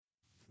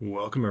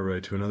Welcome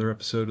everybody to another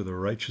episode of the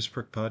Righteous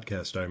Prick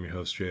Podcast. I'm your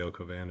host, J.O.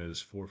 Covan. It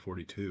is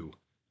 4:42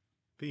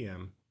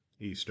 p.m.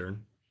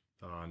 Eastern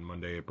on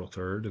Monday, April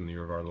 3rd in the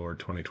year of our Lord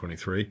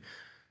 2023.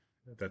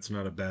 That's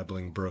not a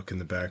babbling brook in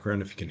the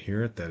background. If you can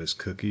hear it, that is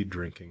Cookie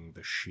drinking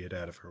the shit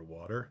out of her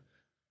water.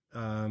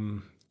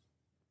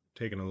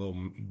 Taking a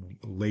little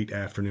late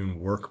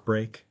afternoon work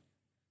break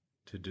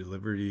to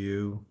deliver to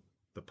you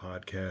the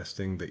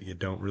podcasting that you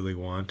don't really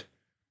want,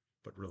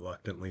 but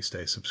reluctantly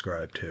stay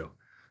subscribed to.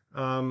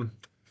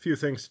 Few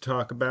things to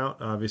talk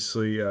about.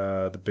 Obviously,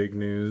 the big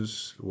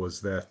news was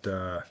that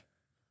the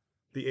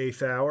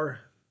eighth hour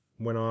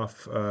went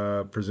off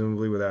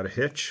presumably without a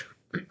hitch.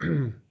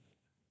 The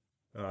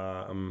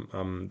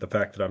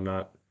fact that I'm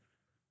not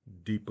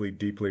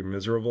deeply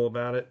miserable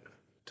about it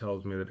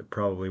tells me that it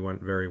probably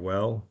went very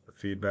well. The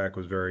feedback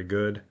was very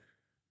good.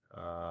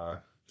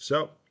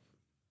 So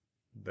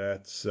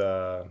that's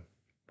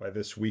by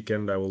this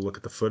weekend I will look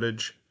at the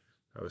footage.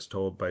 I was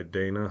told by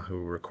Dana,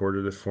 who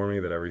recorded it for me,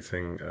 that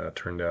everything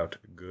turned out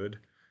good.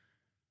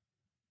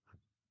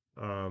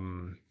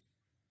 So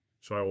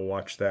I will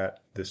watch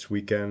that this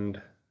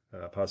weekend,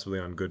 possibly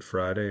on Good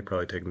Friday,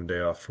 probably taking the day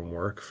off from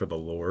work for the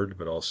Lord,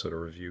 but also to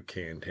review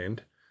Canned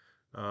Hint.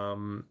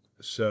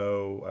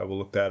 So I will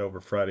look that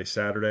over Friday,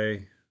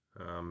 Saturday,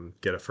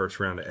 get a first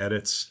round of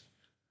edits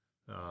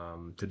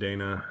to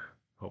Dana,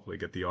 hopefully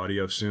get the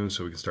audio soon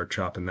so we can start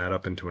chopping that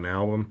up into an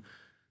album,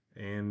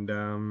 and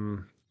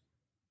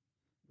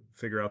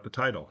figure out the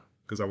title,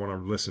 because I want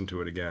to listen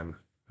to it again,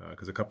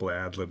 because a couple of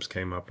ad libs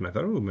came up and I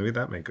thought, oh, maybe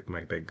that might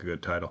make a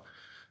good title.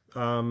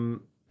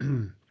 Maybe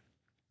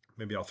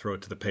I'll throw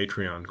it to the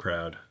Patreon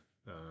crowd,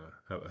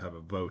 have a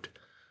vote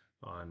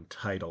on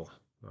title,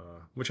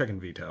 which I can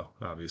veto,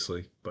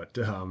 obviously. But,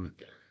 oh,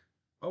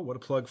 what a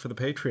plug for the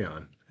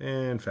Patreon.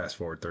 And fast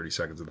forward 30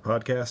 seconds of the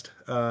podcast.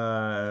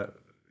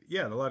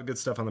 Yeah, a lot of good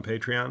stuff on the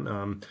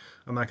Patreon.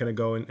 I'm not going to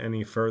go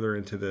any further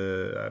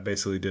into I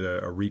basically did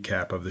a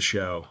recap of the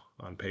show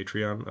on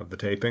Patreon, of the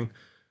taping,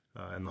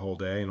 and the whole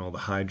day and all the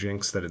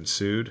hijinks that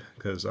ensued,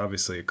 because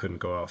obviously it couldn't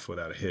go off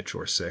without a hitch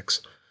or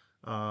six.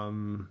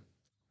 So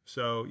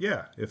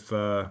yeah, if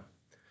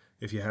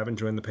you haven't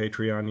joined the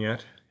Patreon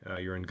yet,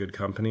 you're in good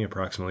company.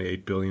 Approximately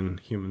 8 billion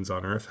humans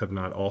on Earth have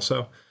not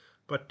also.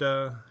 But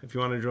if you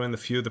want to join the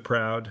few, the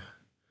proud,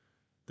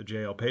 the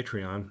JL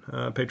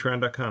Patreon,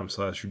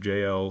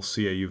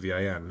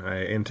 patreon.com/JLCAUVIN.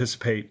 I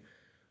anticipate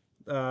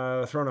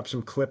throwing up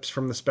some clips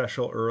from the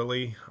special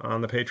early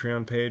on the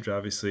Patreon page.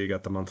 Obviously, you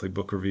got the monthly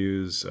book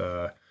reviews.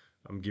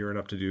 I'm gearing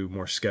up to do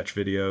more sketch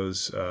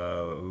videos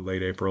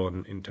late April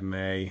and into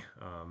May.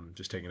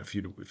 Just taking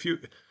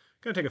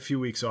gonna take a few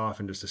weeks off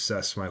and just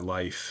assess my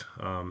life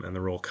and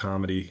the role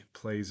comedy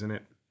plays in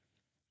it.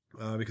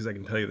 Because I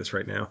can tell you this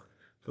right now,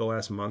 for the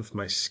last month,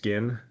 my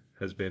skin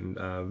has been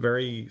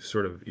very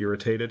sort of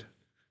irritated,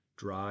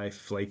 dry,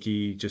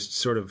 flaky, just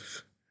sort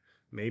of.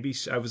 Maybe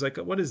I was like,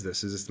 what is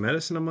this? Is this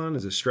medicine I'm on?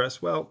 Is it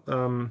stress? Well,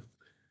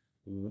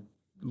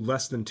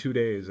 less than 2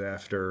 days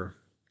after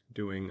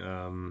doing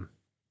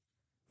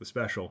the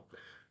special,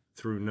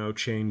 through no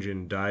change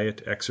in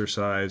diet,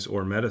 exercise,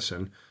 or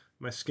medicine,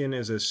 my skin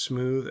is as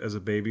smooth as a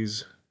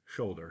baby's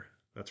shoulder.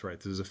 That's right.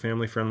 This is a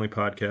family-friendly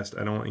podcast.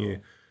 I don't want you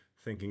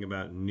thinking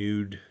about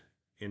nude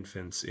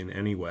infants in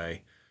any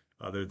way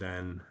other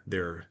than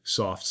their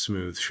soft,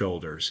 smooth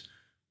shoulders,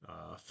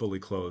 fully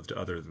clothed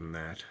other than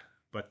that.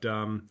 But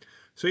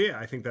so yeah,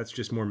 I think that's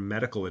just more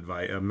medical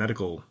advice,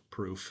 medical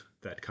proof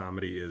that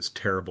comedy is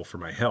terrible for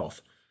my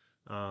health.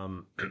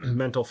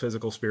 Mental,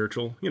 physical,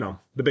 spiritual,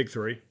 the big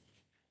three.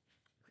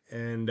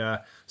 And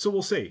so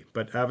we'll see.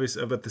 But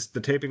obviously,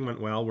 the taping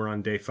went well. We're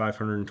on day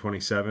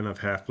 527 of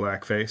Half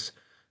Blackface.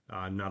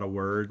 Not a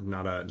word,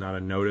 not a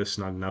notice,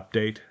 not an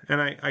update.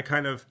 And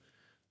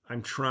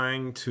I'm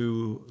trying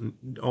to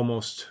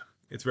almost.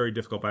 It's very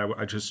difficult, but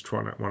I just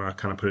want to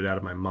kind of put it out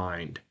of my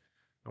mind.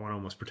 I want to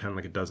almost pretend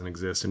like it doesn't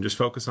exist and just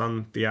focus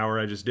on the hour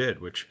I just did,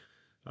 which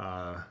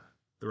the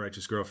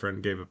Righteous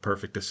Girlfriend gave a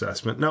perfect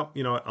assessment. No,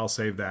 you know what? I'll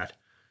save that.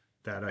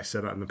 That I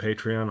said on the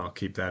Patreon. I'll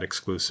keep that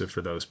exclusive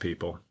for those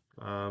people.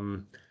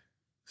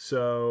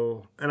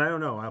 So, and I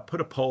don't know. I'll put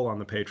a poll on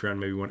the Patreon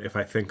maybe if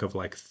I think of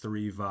like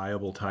 3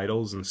 viable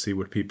titles and see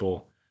what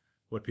people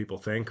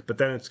think. But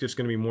then it's just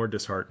going to be more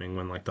disheartening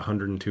when like the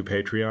 102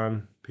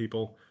 Patreon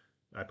people,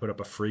 I put up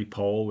a free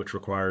poll which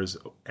requires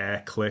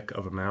a click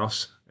of a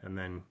mouse, and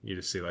then you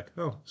just see like,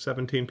 oh,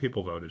 17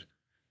 people voted.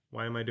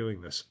 Why am I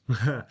doing this?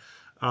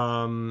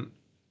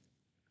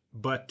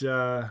 But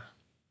yeah,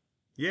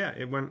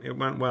 it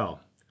went well.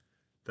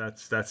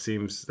 That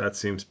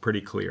seems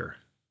pretty clear.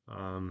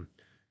 And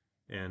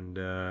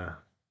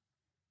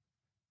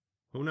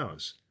who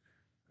knows?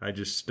 I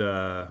just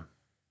I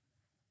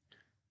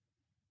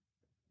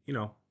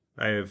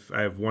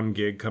have one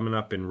gig coming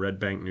up in Red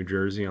Bank, New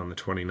Jersey on the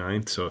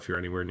 29th. So if you're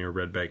anywhere near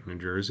Red Bank, New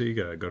Jersey,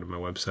 go to my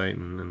website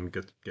and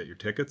get your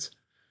tickets.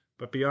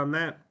 But beyond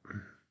that,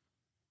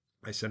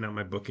 I sent out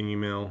my booking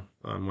email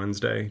on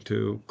Wednesday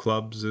to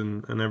clubs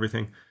and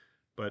everything.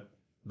 But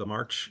The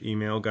March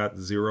email got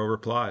zero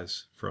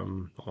replies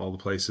from all the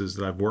places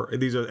that I've worked.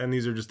 These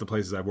are just the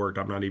places I've worked.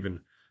 I'm not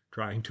even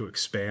trying to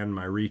expand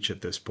my reach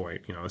at this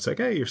point. You know, it's like,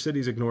 hey, your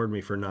city's ignored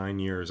me for 9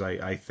 years.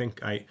 I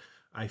think I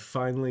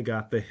finally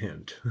got the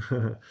hint.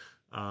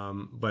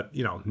 But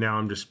you know, now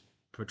I'm just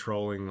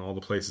patrolling all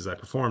the places I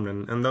performed,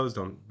 and those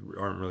aren't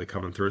really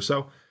coming through.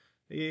 So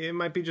it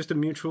might be just a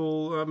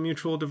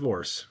mutual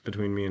divorce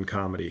between me and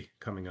comedy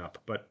coming up.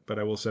 But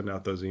I will send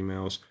out those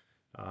emails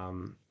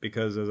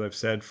because, as I've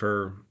said,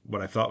 for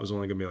what I thought was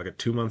only going to be like a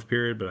 2 month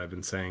period, but I've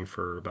been saying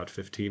for about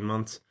 15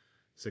 months,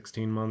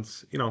 16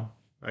 months. You know,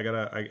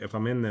 if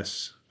I'm in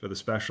this for the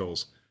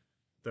specials,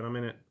 then I'm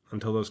in it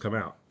until those come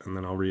out, and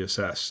then I'll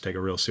reassess, take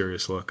a real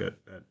serious look at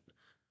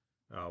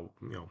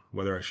you know,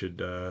 whether I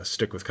should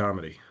stick with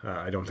comedy.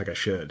 I don't think I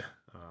should,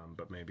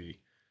 but maybe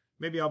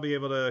I'll be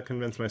able to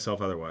convince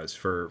myself otherwise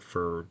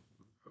for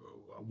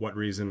what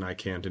reason I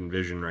can't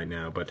envision right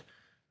now. But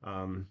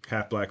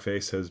Half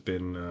Blackface has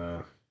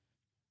been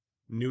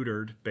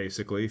neutered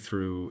basically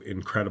through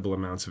incredible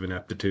amounts of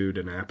ineptitude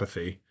and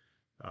apathy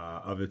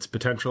of its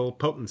potential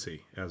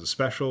potency as a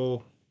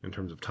special in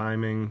terms of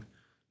timing.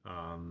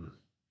 Um,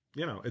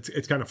 you know,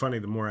 it's kind of funny.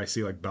 The more I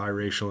see like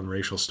biracial and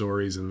racial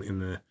stories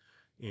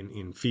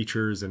in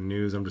features and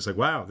news, I'm just like,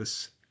 wow,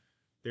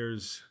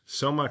 there's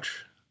so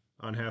much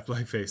on Half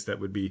Life Face that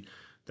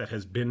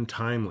has been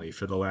timely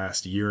for the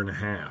last year and a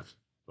half.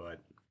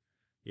 But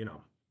you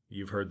know,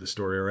 you've heard the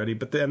story already.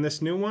 But then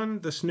this new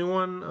one,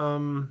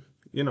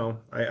 you know,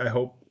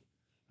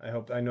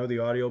 I know the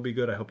audio will be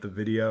good. I hope the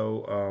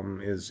video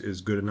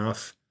is good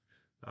enough.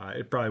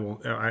 It probably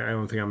won't. I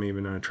don't think I'm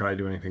even going to try to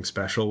do anything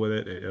special with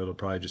it. It'll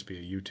probably just be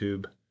a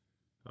YouTube,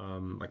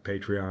 like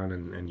Patreon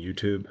and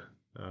YouTube,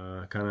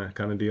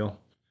 kind of deal.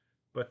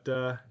 But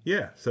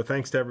yeah, so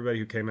thanks to everybody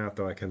who came out.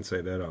 Though I can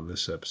say that on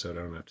this episode,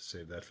 I don't have to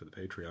save that for the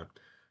Patreon.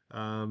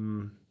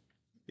 Um,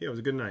 yeah, it was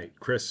a good night.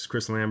 Chris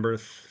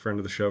Lamberth, friend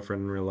of the show,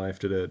 friend in real life,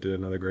 did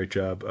another great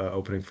job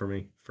opening for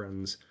me.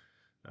 Friends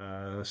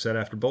said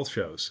after both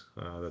shows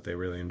that they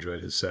really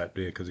enjoyed his set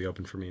because he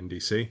opened for me in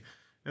DC,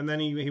 and then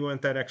he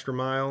went that extra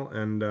mile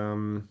and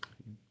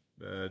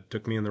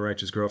took me and the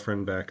Righteous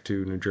Girlfriend back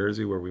to New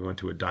Jersey, where we went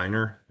to a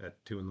diner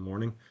at 2 in the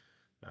morning.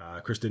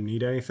 Chris didn't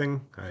need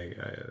anything.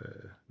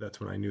 That's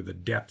when I knew the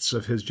depths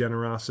of his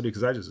generosity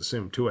because I just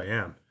assumed 2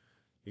 a.m.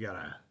 You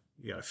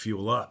gotta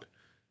fuel up.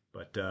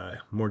 But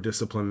more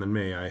disciplined than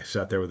me. I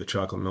sat there with a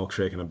chocolate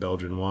milkshake and a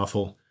Belgian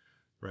waffle.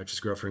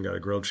 Righteous Girlfriend got a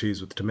grilled cheese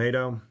with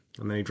tomato,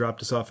 and then he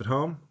dropped us off at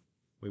home.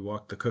 We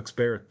walked the Cook's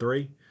Bear at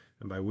 3,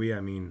 and by we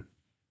I mean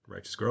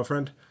Righteous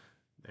Girlfriend.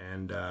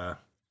 And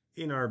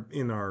in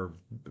our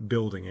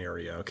building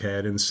area, okay,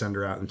 I didn't send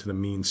her out into the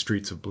mean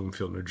streets of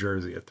Bloomfield, New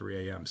Jersey at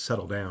 3 a.m.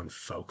 Settle down,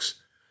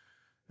 folks.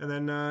 And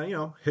then you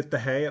know, hit the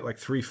hay at like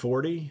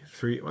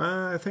 3:40.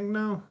 I think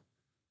no,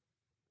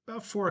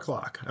 about 4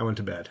 o'clock. I went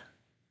to bed.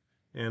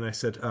 And I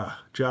said,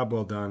 job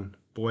well done.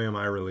 Boy, am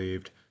I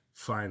relieved.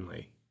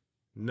 Finally.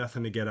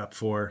 Nothing to get up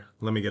for.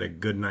 Let me get a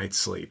good night's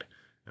sleep.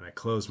 And I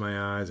closed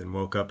my eyes and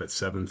woke up at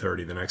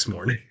 7:30 the next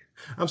morning.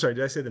 I'm sorry,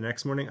 did I say the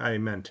next morning? I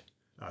meant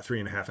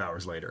 3.5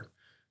 hours later.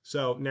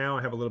 So now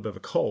I have a little bit of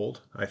a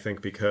cold, I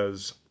think,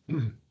 because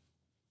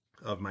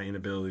of my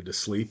inability to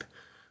sleep.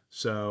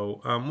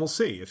 So we'll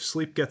see if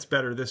sleep gets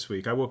better this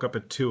week. I woke up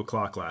at 2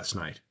 o'clock last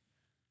night,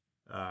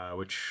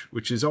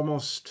 which is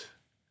almost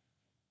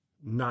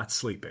not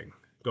sleeping,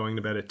 going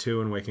to bed at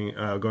 2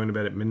 and going to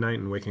bed at midnight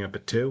and waking up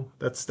at 2.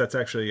 That's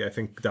actually, I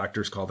think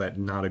doctors call that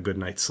not a good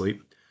night's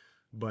sleep.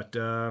 But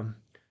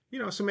you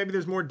know, so maybe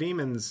there's more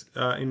demons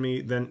in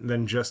me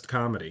than just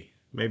comedy.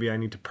 Maybe I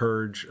need to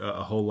purge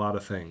a whole lot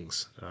of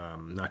things,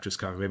 not just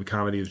comedy. Maybe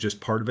comedy is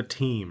just part of a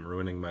team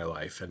ruining my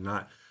life, and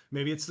not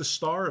maybe it's the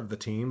star of the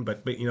team.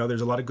 But you know,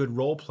 there's a lot of good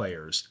role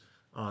players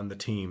on the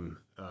team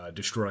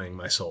destroying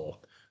my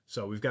soul.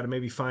 So we've got to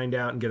maybe find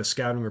out and get a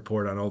scouting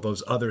report on all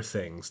those other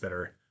things that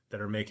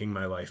are making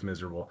my life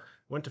miserable.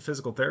 Went to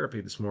physical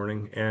therapy this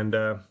morning and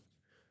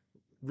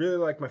really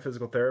like my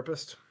physical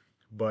therapist,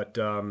 but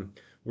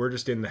we're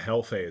just in the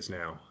hell phase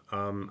now.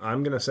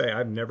 I'm gonna say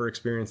I've never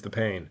experienced the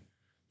pain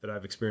that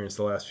I've experienced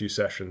the last few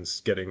sessions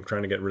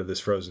trying to get rid of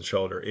this frozen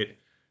shoulder.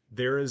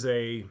 There is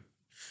a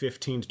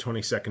 15 to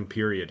 20 second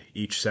period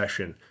each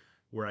session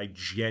where I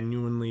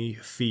genuinely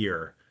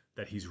fear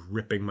that he's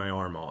ripping my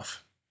arm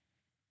off.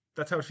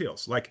 That's how it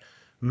feels. Like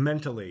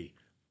mentally,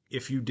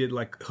 if you did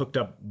like hooked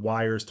up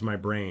wires to my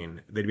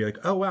brain, they'd be like,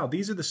 oh wow,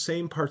 these are the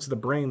same parts of the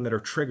brain that are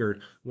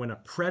triggered when a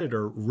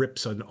predator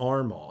rips an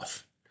arm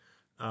off.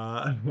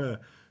 Uh,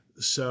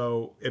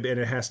 so and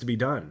it has to be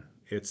done.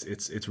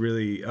 It's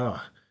really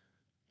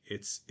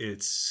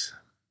it's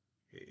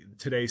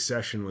today's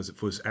session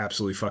was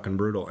absolutely fucking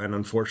brutal, and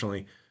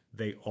unfortunately,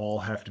 they all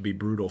have to be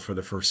brutal for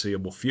the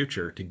foreseeable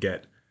future to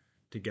get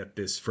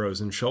this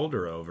frozen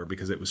shoulder over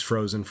because it was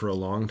frozen for a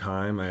long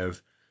time. I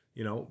have,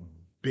 you know,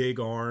 big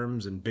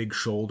arms and big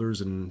shoulders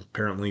and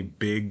apparently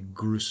big,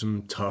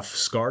 gruesome, tough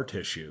scar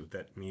tissue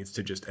that needs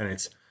to just, and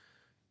it's,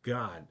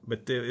 God,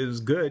 but it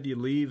was good. You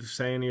leave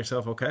saying to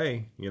yourself,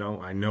 okay, you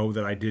know, I know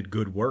that I did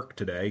good work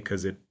today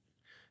because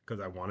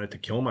because I wanted to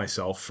kill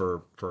myself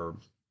for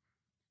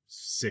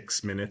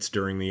 6 minutes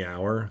during the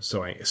hour.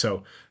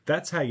 So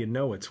that's how you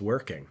know it's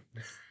working.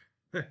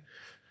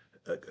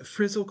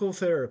 Physical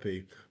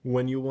therapy.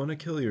 When you want to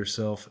kill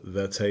yourself,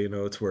 that's how you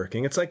know it's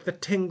working. It's like the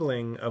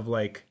tingling of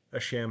like a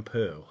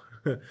shampoo,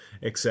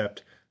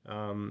 except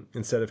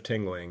instead of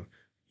tingling,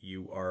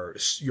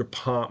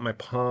 my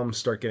palms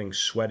start getting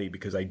sweaty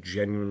because I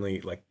genuinely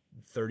like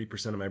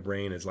 30% of my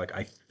brain is like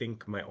I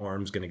think my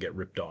arm's gonna get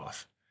ripped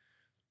off.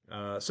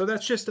 So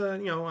that's just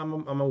I'm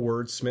a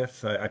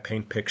wordsmith. I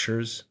paint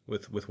pictures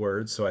with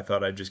words, so I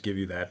thought I'd just give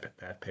you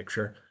that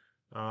picture.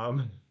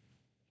 Um,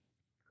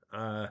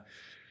 uh,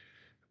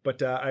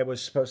 but I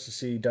was supposed to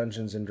see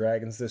Dungeons and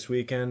Dragons this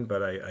weekend,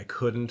 but I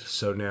couldn't.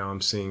 So now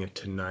I'm seeing it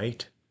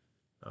tonight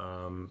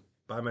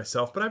by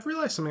myself. But I've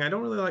realized something. I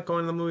don't really like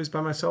going to the movies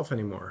by myself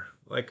anymore.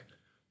 Like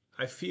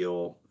I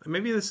feel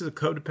maybe this is a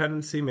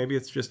codependency. Maybe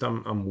it's just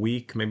I'm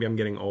weak. Maybe I'm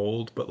getting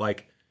old. But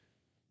like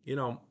you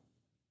know,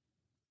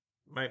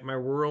 my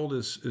world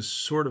is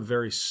sort of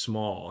very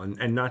small,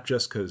 and not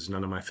just because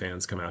none of my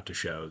fans come out to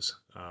shows,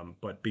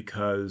 but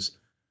because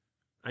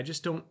I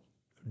just don't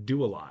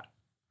do a lot.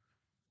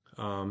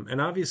 And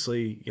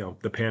obviously,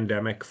 the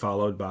pandemic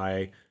followed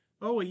by,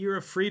 oh, a year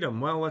of freedom.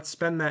 Well, let's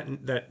spend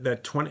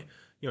that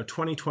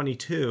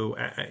 2022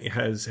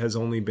 has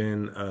only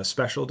been a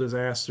special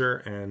disaster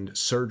and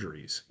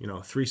surgeries.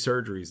 3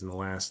 surgeries in the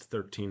last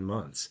 13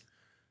 months.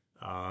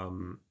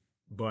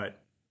 But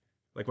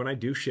like when I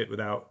do shit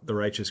without the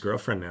righteous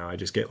girlfriend now, I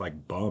just get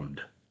like bummed.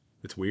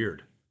 It's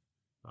weird.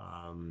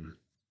 Um,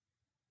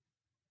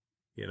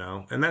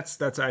 and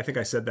that's I think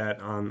I said that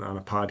on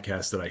a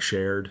podcast that I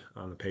shared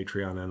on the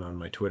Patreon and on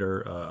my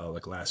Twitter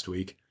like last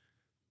week.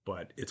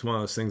 But it's one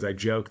of those things I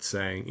joked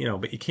saying,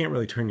 but you can't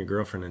really turn your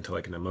girlfriend into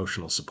like an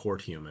emotional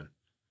support human.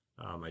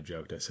 I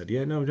joked. I said,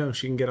 yeah, no,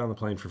 she can get on the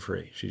plane for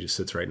free. She just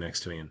sits right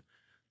next to me and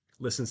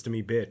listens to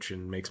me bitch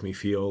and makes me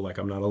feel like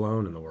I'm not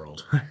alone in the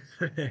world.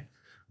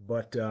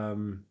 but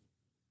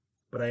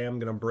but I am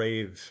gonna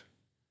brave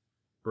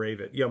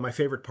it. My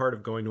favorite part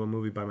of going to a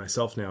movie by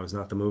myself now is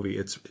not the movie;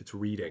 it's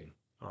reading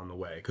on the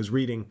way, because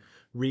reading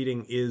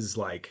is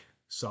like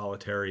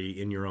solitary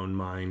in your own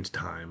mind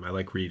time. I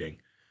like reading,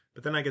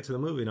 but then I get to the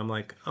movie and I'm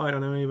like, oh, I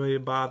don't have anybody to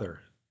bother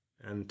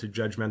and to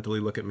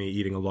judgmentally look at me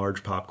eating a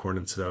large popcorn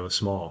instead of a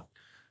small.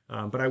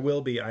 But I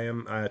will be. I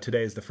am.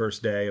 Today is the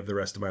first day of the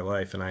rest of my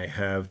life, and I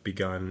have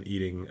begun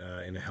eating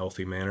in a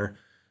healthy manner.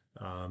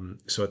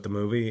 So at the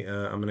movie,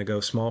 I'm gonna go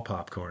small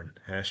popcorn.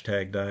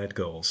 Hashtag diet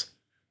goals.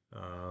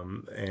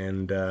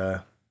 And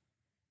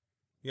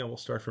we'll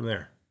start from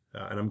there.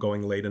 And I'm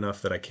going late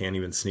enough that I can't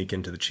even sneak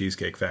into the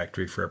Cheesecake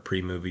Factory for a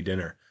pre-movie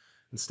dinner.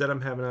 Instead,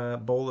 I'm having a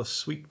bowl of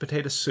sweet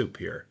potato soup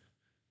here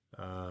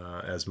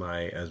as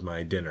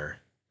my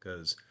dinner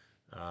because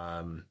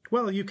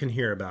well, you can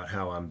hear about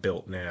how I'm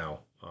built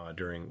now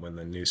during when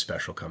the new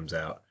special comes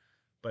out.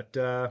 But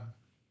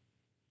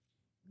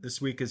this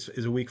week is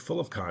a week full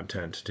of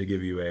content to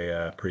give you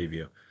a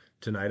preview.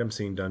 Tonight I'm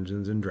seeing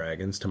Dungeons and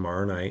Dragons.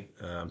 Tomorrow night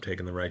I'm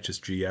taking the Righteous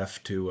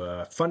GF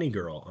to Funny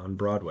Girl on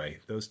Broadway.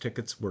 Those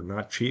tickets were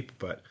not cheap,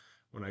 but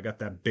when I got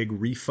that big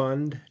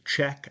refund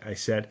check, I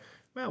said,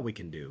 "Well, we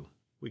can do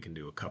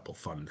a couple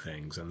fun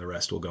things, and the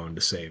rest will go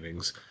into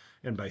savings."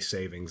 And by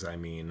savings I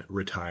mean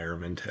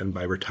retirement, and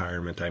by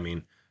retirement I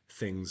mean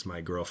things my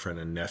girlfriend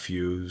and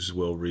nephews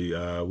will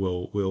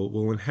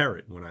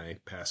inherit when I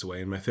pass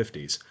away in my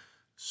 50s.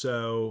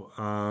 So,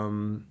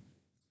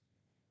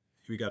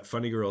 we got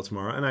Funny Girl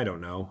tomorrow, and I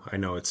don't know. I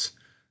know it's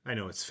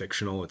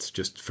fictional. It's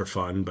just for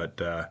fun, but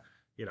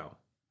you know,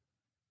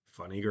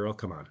 Funny Girl,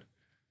 come on.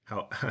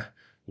 How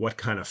what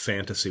kind of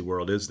fantasy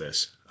world is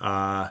this?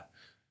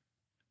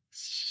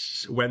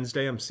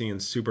 Wednesday I'm seeing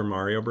Super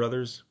Mario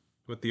Brothers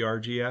with the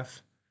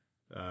RGF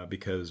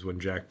because when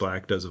Jack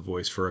Black does a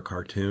voice for a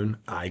cartoon,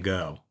 I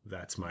go.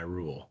 That's my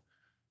rule.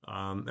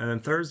 And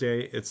then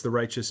Thursday, it's the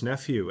Righteous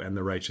Nephew and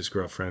the Righteous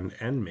Girlfriend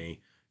and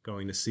me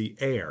going to see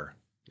Air,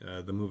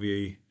 the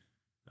movie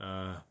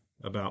uh,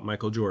 about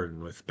Michael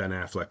Jordan with Ben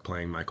Affleck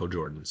playing Michael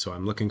Jordan. So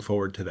I'm looking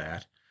forward to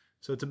that.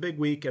 So it's a big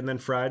week, and then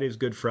Friday's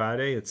Good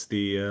Friday. It's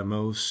the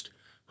most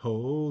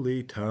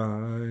holy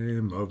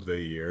time of the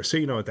year. So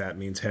you know what that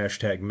means.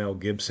 Hashtag Mel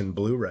Gibson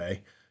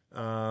Blu-ray.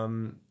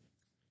 Um,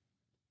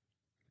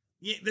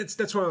 yeah,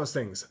 that's one of those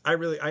things. I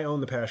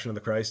own The Passion of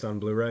the Christ on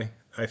Blu-ray.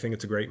 I think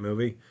it's a great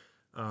movie.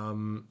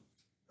 Um,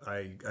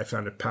 I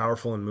found it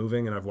powerful and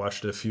moving, and I've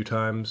watched it a few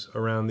times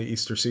around the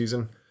Easter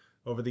season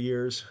over the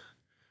years.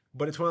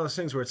 But it's one of those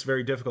things where it's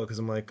very difficult because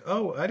I'm like,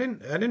 oh, I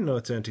didn't know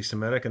it's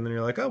anti-Semitic, and then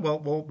you're like, oh,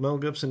 well, Mel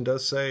Gibson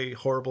does say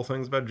horrible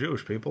things about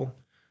Jewish people,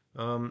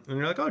 and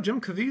you're like, oh,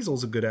 Jim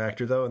Caviezel's a good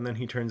actor though, and then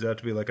he turns out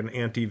to be like an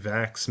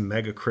anti-vax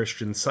mega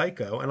Christian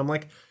psycho, and I'm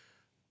like,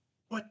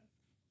 but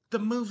the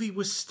movie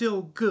was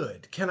still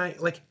good.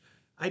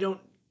 I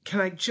don't, can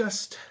I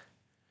just,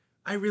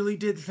 I really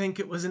did think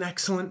it was an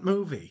excellent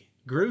movie.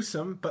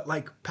 Gruesome, but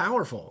like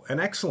powerful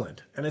and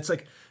excellent. And it's one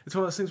of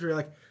those things where you're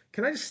like,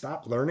 can I just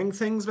stop learning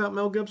things about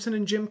Mel Gibson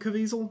and Jim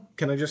Caviezel?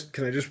 Can I just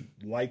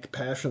like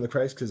Passion of the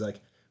Christ? Because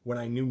like when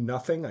I knew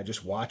nothing, I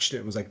just watched it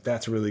and was like,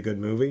 that's a really good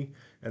movie.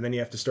 And then you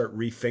have to start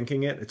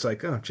rethinking it. It's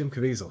like, oh, Jim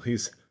Caviezel,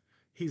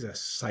 he's a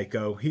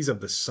psycho. He's of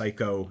the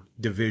psycho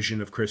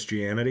division of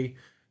Christianity.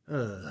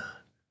 I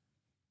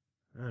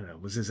don't know.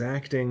 Was his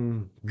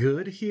acting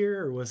good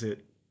here, or was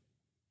it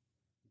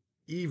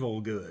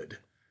evil good?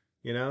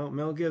 You know,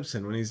 Mel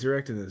Gibson, when he's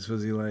directing this,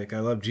 was he like, I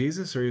love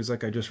Jesus, or he was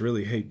like, I just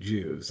really hate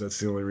Jews? That's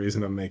the only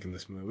reason I'm making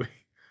this movie.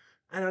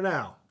 I don't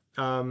know.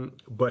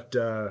 But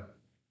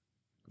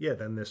yeah,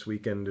 then this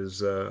weekend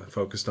is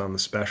focused on the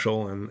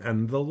special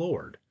and the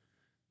Lord.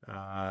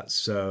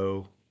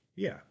 So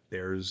yeah,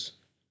 there's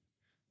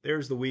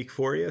the week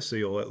for you. So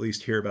you'll at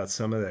least hear about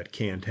some of that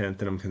content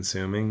that I'm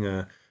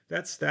consuming.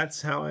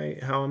 That's how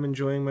I'm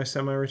enjoying my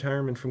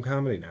semi-retirement from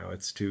comedy now.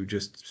 It's to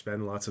just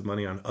spend lots of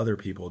money on other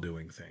people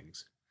doing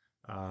things,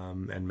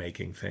 and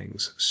making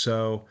things.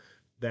 So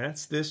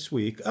that's this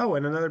week. Oh,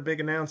 and another big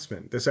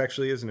announcement. This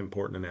actually is an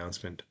important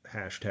announcement.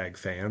 Hashtag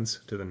fans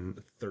to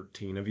the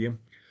 13 of you.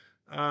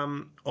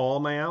 All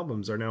my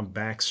albums are now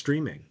back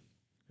streaming.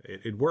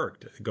 It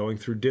worked. Going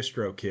through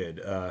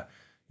DistroKid.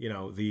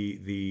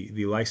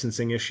 The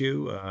licensing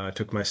issue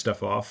took my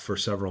stuff off for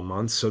several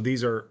months. So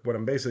these are what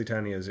I'm basically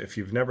telling you is if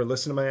you've never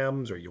listened to my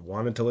albums or you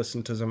wanted to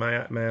listen to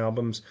my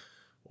albums,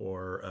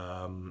 or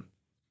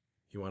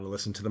you want to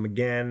listen to them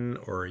again,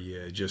 or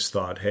you just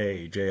thought,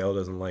 hey, JL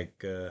doesn't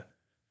like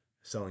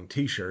selling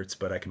T-shirts,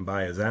 but I can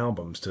buy his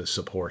albums to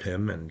support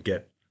him and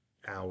get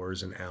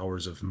hours and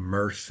hours of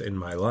mirth in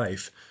my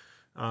life.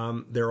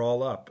 They're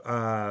all up.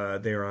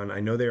 They're on. I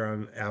know they're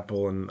on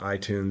Apple and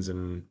iTunes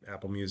and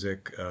Apple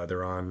Music.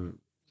 They're on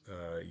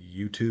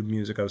YouTube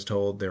Music. I was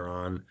told they're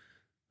on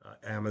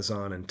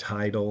Amazon and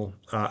Tidal.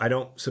 I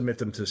don't submit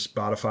them to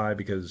Spotify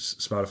because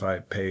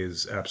Spotify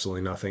pays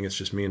absolutely nothing. It's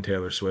just me and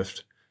Taylor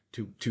Swift,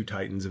 two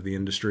titans of the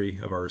industry,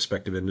 of our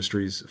respective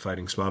industries,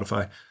 fighting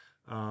Spotify.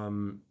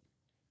 Um,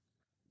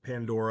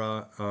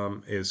 Pandora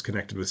is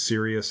connected with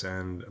Sirius,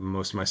 and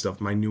most of my stuff,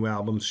 my new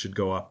albums should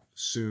go up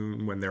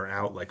soon when they're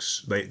out. Like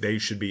they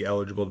should be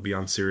eligible to be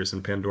on Sirius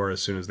and Pandora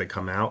as soon as they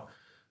come out.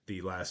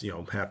 The last,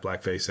 Half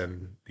Blackface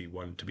and the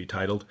one to be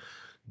titled,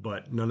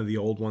 but none of the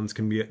old ones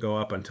can go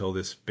up until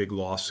this big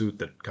lawsuit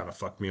that kind of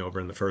fucked me over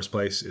in the first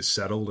place is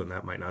settled, and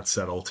that might not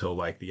settle till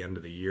like the end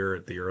of the year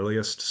at the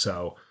earliest.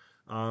 So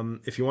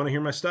if you want to hear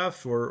my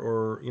stuff,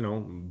 or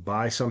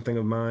buy something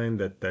of mine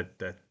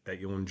that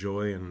you'll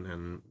enjoy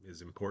and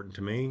is important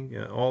to me,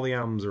 yeah, all the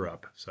albums are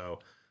up. So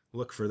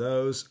look for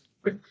those.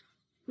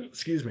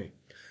 Excuse me.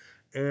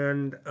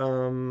 And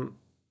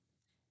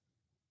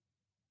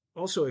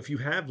also, if you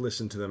have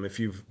listened to them, if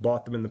you've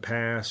bought them in the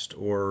past,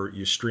 or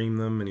you stream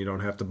them and you don't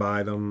have to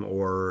buy them,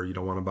 or you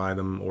don't want to buy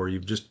them, or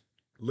you've just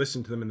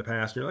listened to them in the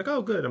past and you're like,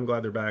 oh, good, I'm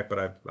glad they're back,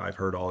 but I've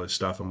heard all this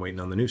stuff. I'm waiting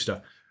on the new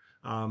stuff.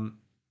 Um,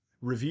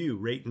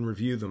 rate and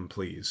review them,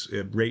 please.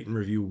 Rate and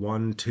review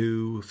one,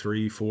 two,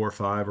 three, four,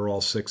 five, or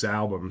all six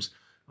albums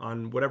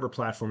on whatever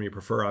platform you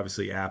prefer.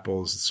 Obviously,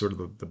 Apple's sort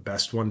of the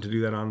best one to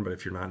do that on, but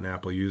if you're not an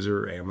Apple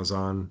user,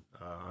 Amazon.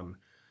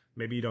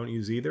 Maybe you don't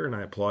use either, and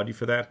I applaud you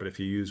for that. But if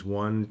you use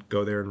one,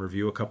 go there and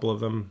review a couple of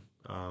them,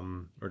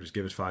 or just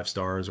give it 5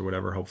 stars or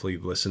whatever. Hopefully,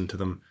 you've listened to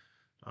them,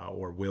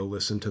 or will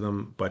listen to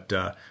them. But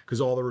because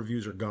all the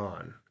reviews are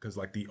gone, because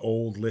like the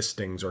old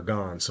listings are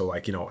gone. So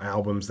like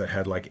albums that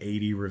had like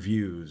 80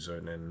 reviews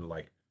and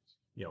like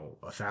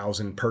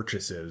 1,000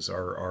 purchases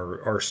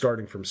are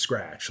starting from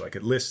scratch. Like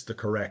it lists the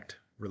correct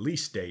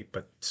release date,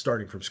 but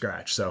starting from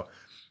scratch. So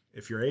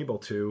if you're able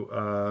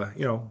to,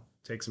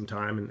 take some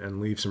time and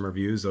leave some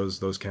reviews,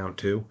 those count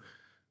too.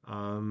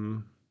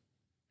 Um,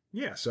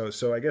 yeah,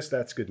 so I guess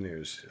that's good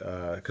news,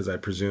 because I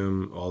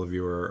presume all of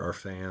you are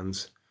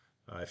fans,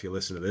 if you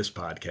listen to this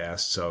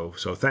podcast.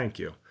 So thank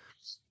you.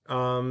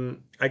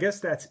 I guess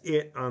that's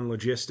it on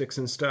logistics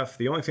and stuff.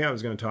 The only thing I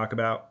was going to talk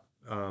about,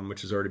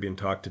 which has already been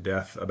talked to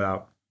death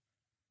about,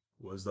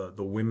 was the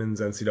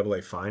women's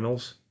NCAA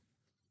finals,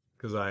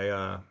 because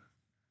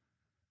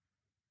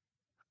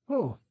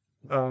oh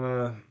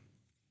uh,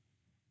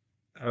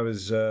 I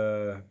was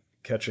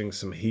catching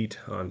some heat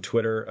on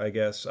Twitter. I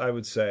guess I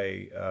would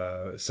say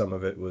some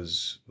of it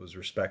was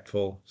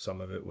respectful, some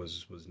of it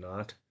was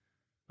not.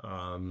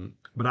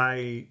 But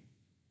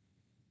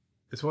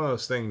it's one of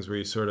those things where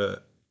you sort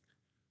of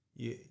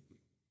you,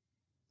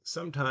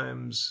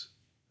 sometimes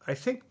I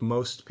think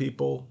most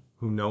people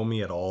who know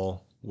me at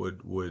all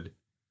would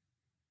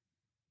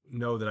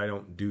know that I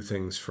don't do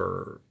things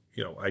for,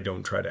 I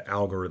don't try to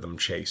algorithm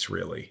chase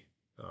really.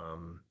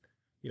 Um,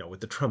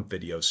 with the Trump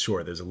videos,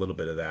 sure, there's a little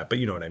bit of that, but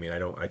you know what I mean. I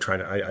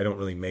don't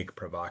really make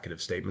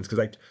provocative statements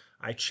because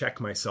I check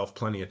myself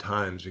plenty of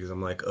times because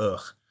I'm like,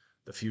 ugh,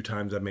 the few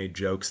times I've made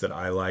jokes that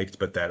I liked,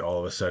 but that all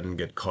of a sudden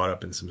get caught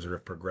up in some sort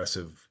of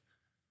progressive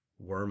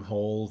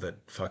wormhole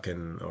that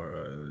fucking,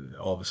 or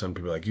all of a sudden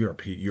people are like,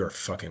 you're a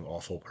fucking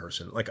awful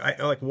person. Like I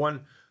like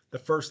one, the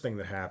first thing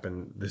that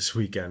happened this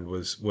weekend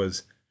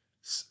was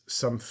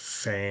some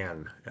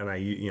fan, and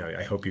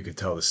I hope you could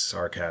tell the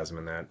sarcasm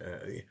in that.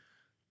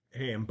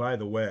 Hey, and by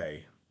the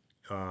way,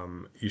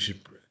 you should.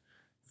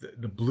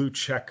 the blue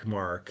check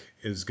mark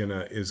is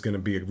gonna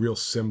be a real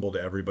symbol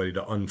to everybody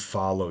to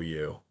unfollow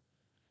you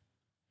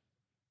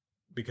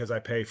because I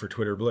pay for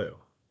Twitter Blue.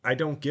 I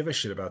don't give a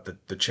shit about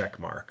the check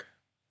mark.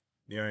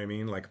 You know what I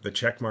mean? Like the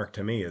check mark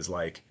to me is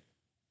like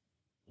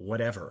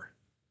whatever.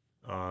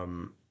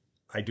 Um,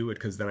 I do it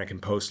because then I can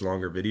post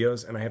longer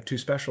videos, and I have two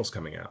specials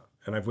coming out,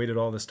 and I've waited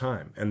all this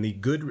time. And the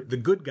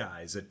good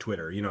guys at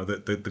Twitter,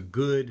 the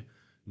good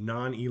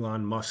non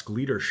Elon Musk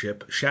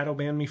leadership shadow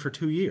banned me for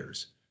 2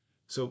 years.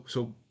 So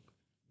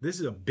this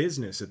is a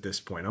business at this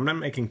point. I'm not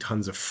making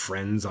tons of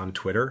friends on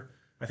Twitter.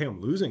 I think I'm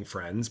losing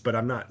friends, but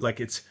I'm not like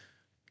it's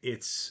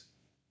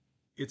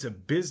it's a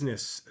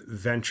business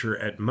venture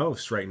at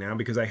most right now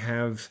because I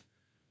have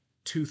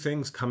two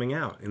things coming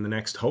out in the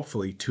next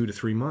hopefully 2 to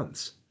 3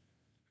 months.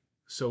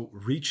 So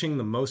reaching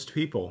the most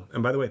people,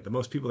 and by the way, the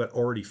most people that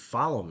already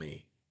follow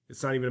me,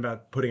 it's not even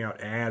about putting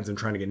out ads and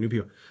trying to get new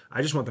people.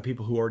 I just want the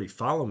people who already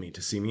follow me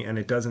to see me. And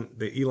it doesn't,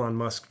 the Elon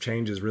Musk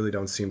changes really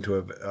don't seem to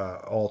have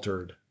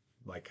altered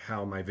like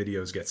how my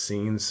videos get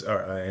seen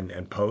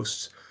and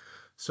posts.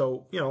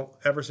 So,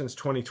 ever since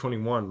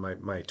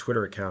 2021, my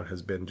Twitter account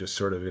has been just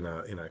sort of in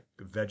a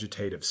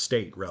vegetative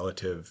state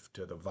relative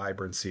to the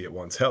vibrancy it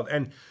once held.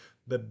 And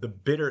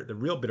the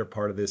real bitter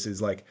part of this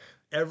is like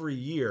every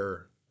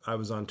year I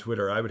was on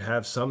Twitter, I would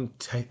have some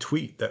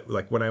tweet that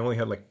like when I only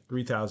had like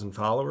 3,000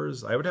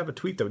 followers, I would have a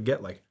tweet that would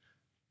get like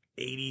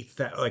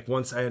 80,000. Like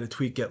once I had a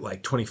tweet get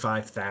like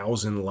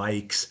 25,000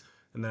 likes,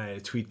 and then I had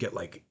a tweet get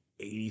like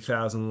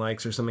 80,000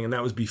 likes or something. And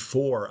that was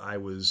before I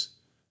was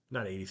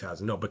not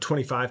 80,000, no, but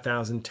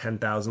 25,000,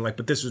 10,000. Like,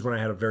 but this was when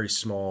I had a very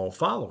small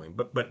following.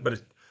 But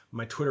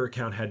my Twitter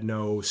account had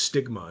no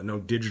stigma, no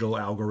digital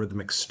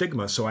algorithmic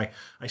stigma. So I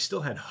still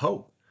had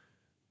hope.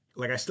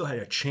 Like I still had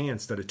a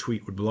chance that a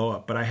tweet would blow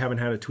up, but I haven't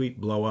had a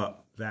tweet blow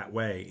up that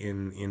way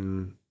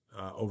in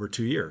over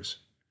 2 years.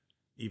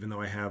 Even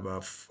though I have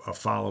a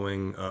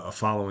following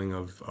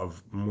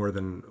of more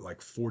than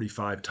like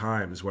 45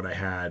 times what I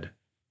had,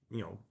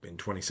 in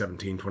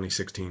 2017,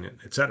 2016,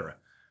 etc.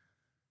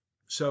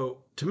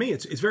 So to me,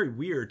 it's very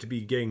weird to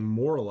be getting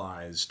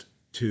moralized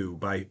to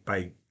by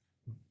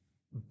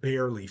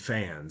barely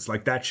fans.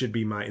 Like that should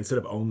be my instead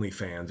of only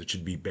fans, it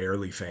should be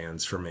barely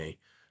fans for me.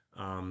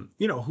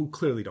 Who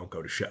clearly don't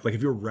go to shit. Like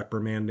if you're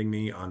reprimanding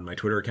me on my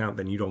Twitter account,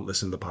 then you don't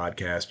listen to the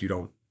podcast, you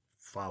don't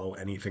follow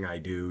anything I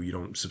do, you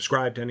don't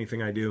subscribe to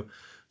anything I do.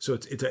 So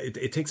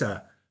it takes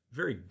a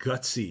very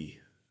gutsy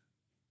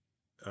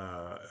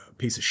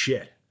piece of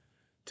shit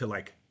to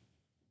like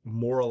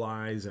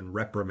moralize and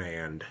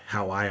reprimand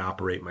how I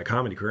operate my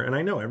comedy career. And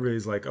I know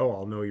everybody's like, "Oh,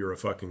 I'll know you're a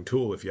fucking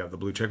tool if you have the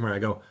blue check mark." I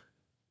go,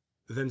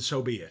 "Then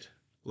so be it."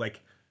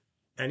 Like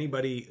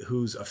anybody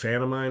who's a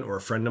fan of mine or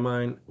a friend of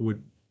mine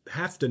would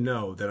have to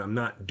know that I'm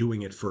not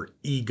doing it for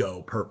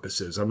ego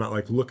purposes. I'm not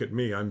like, "Look at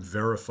me, I'm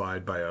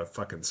verified by a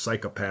fucking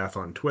psychopath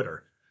on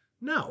Twitter."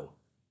 No.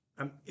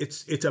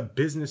 It's a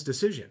business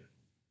decision.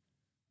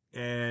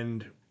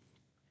 And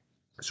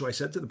so I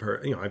said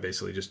to I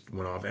basically just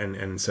went off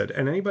and said,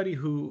 and anybody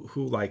who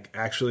like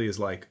actually is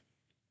like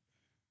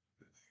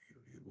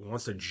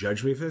wants to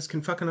judge me for this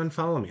can fucking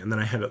unfollow me. And then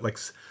I had like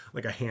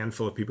a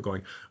handful of people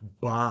going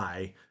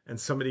bye, and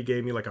somebody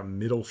gave me like a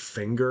middle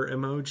finger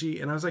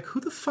emoji, and I was like, who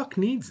the fuck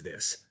needs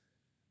this?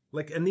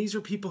 Like, and these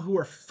are people who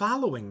are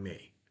following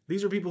me.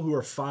 These are people who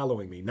are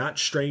following me, not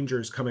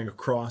strangers coming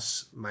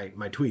across my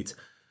tweets.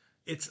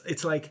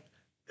 It's like,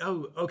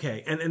 oh,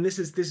 okay. And this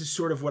is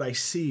sort of what I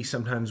see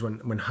sometimes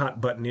when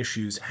hot button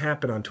issues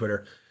happen on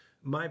Twitter.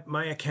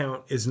 My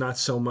account is not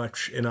so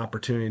much an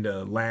opportunity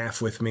to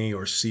laugh with me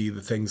or see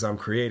the things I'm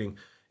creating.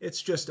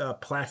 It's just a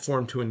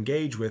platform to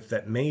engage with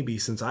that maybe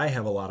since I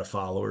have a lot of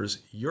followers,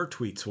 your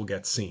tweets will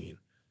get seen.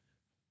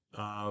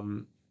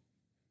 Um,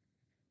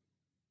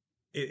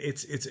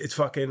 it's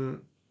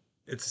fucking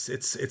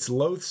it's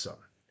loathsome.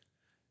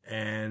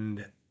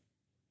 And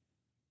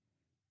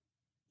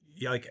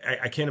yeah, like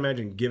I can't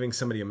imagine giving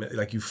somebody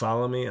like you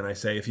follow me and I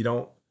say if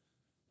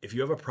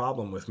you have a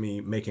problem with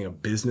me making a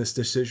business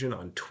decision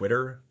on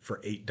Twitter for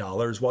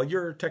 $8 while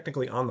you're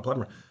technically on the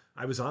platform.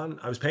 I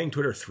was paying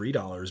Twitter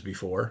 $3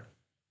 before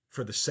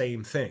for the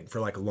same thing, for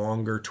like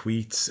longer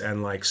tweets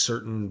and like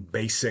certain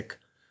basic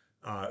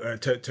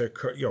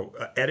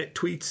to edit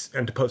tweets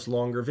and to post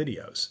longer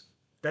videos.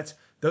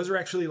 Those are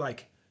actually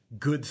like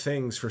good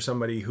things for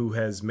somebody who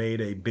has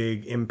made a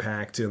big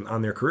impact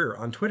on their career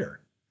on Twitter.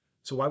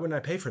 So why wouldn't I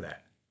pay for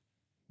that?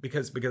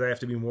 Because I have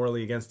to be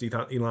morally against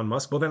Elon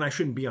Musk. Well, then I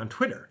shouldn't be on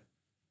Twitter,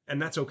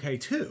 and that's okay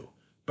too.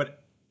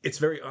 But it's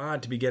very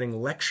odd to be getting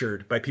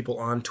lectured by people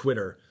on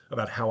Twitter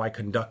about how I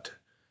conduct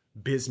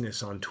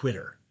business on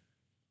Twitter.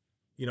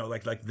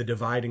 Like the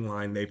dividing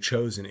line they've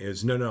chosen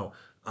is no,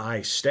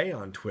 I stay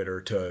on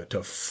Twitter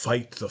to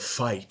fight the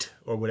fight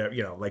or whatever.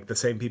 Like the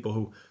same people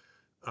who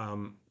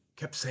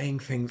kept saying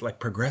things like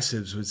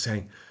progressives would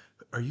saying,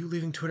 "Are you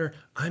leaving Twitter?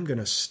 I'm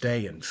gonna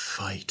stay and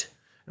fight."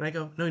 And I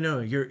go, no,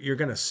 you're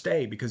gonna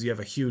stay because you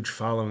have a huge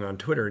following on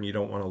Twitter and you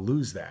don't want to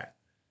lose that.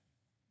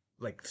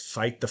 Like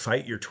fight the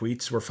fight. Your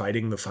tweets were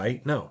fighting the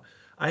fight. No,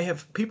 I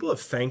have people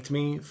have thanked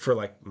me for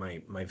like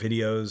my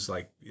videos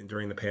like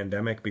during the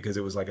pandemic because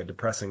it was like a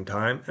depressing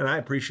time, and I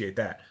appreciate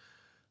that.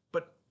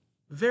 But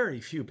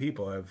very few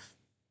people have,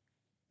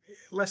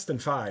 less than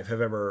five,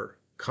 have ever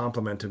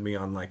complimented me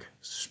on like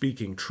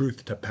speaking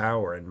truth to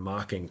power and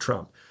mocking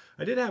Trump.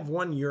 I did have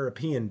one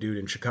European dude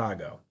in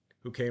Chicago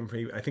who came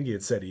from, I think he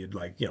had said he had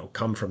like,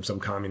 come from some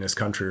communist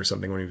country or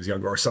something when he was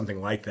younger or something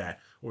like that,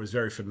 or was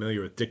very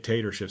familiar with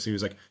dictatorships. He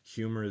was like,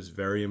 humor is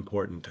very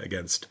important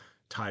against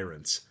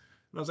tyrants.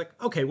 And I was like,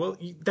 okay, well,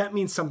 that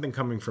means something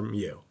coming from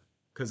you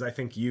because I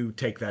think you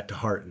take that to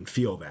heart and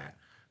feel that.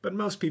 But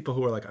most people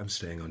who are like, I'm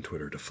staying on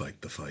Twitter to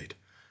fight the fight,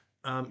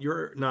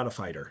 you're not a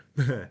fighter.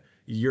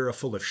 You're a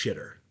full of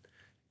shitter.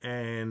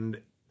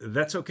 And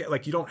that's okay.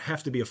 Like, you don't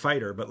have to be a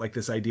fighter, but like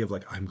this idea of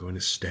like, I'm going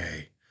to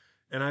stay.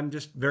 And I'm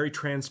just very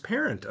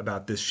transparent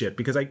about this shit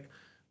because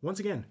once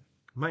again,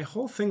 my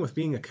whole thing with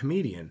being a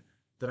comedian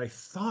that I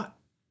thought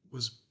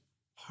was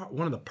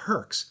one of the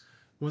perks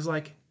was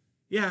like,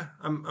 yeah,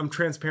 I'm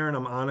transparent.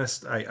 I'm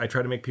honest. I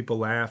try to make people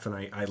laugh. And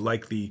I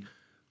like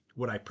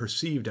what I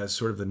perceived as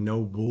sort of the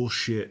no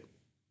bullshit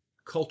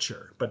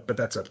culture, but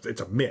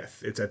it's a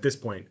myth. It's at this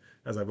point,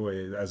 as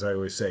I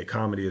always say,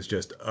 comedy is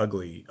just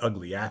ugly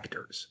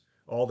actors.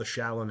 All the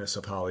shallowness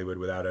of Hollywood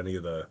without any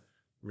of the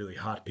really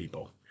hot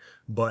people.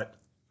 But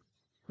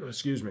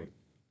excuse me,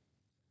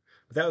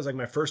 but that was like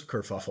my first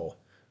kerfuffle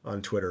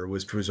on Twitter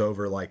was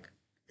over like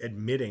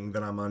admitting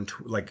that I'm on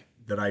like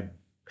that I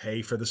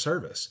pay for the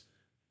service.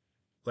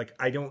 Like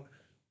I don't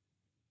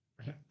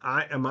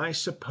I am I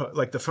supposed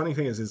like the funny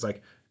thing is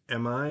like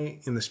am I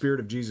in the spirit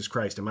of Jesus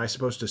Christ am I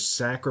supposed to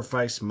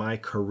sacrifice my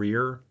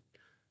career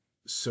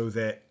so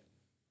that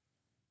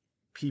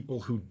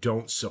people who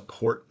don't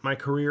support my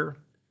career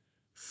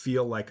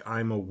feel like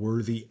I'm a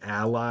worthy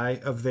ally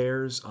of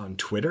theirs on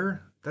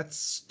Twitter? That's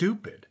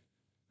stupid.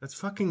 That's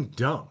fucking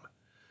dumb.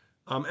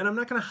 And I'm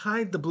not going to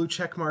hide the blue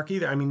check mark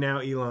either. I mean, now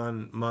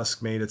Elon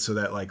Musk made it so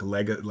that like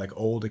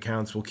old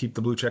accounts will keep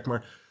the blue check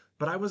mark,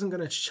 but I wasn't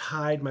going to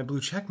hide my blue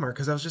check mark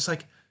because I was just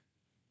like,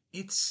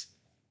 it's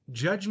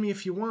judge me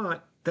if you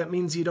want. That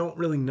means you don't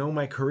really know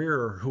my career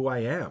or who I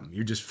am.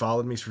 You just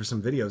followed me for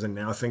some videos and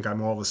now think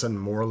I'm all of a sudden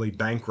morally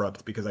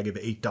bankrupt because I give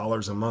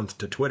 $8 a month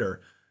to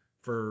Twitter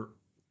for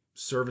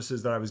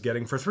services that I was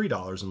getting for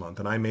 $3 a month.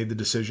 And I made the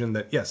decision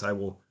that, yes, I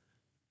will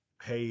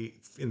pay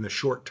in the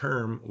short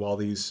term while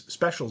these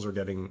specials are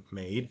getting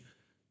made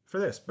for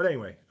this. But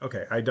anyway,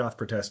 okay, I doth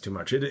protest too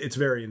much. It's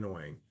very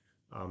annoying,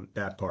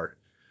 that part.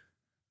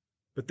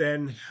 But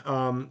then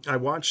I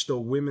watched the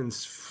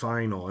women's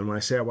final. And when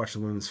I say I watched the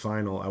women's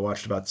final, I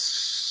watched about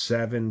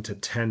 7 to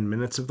 10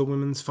 minutes of the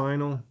women's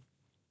final.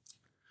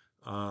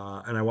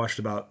 And I watched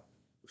about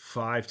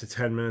 5 to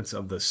 10 minutes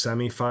of the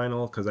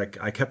semifinal because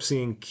I kept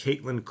seeing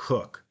Caitlin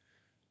Cook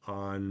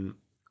on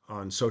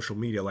social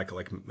media like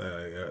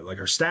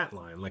her stat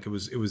line like it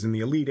was in the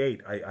Elite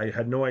Eight. I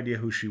had no idea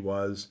who she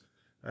was.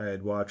 I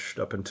had watched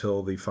up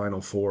until the Final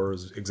Four. It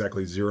was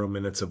exactly 0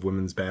 minutes of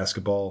women's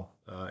basketball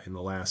in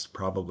the last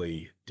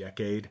probably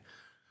decade.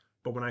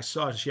 But when I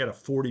saw she had a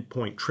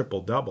 40-point triple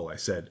double, I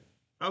said,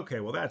 "Okay,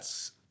 well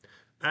that's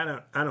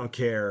I don't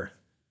care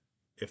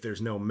if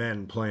there's no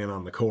men playing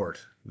on the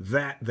court.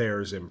 That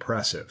there's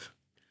impressive."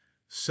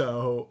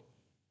 So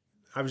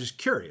I was just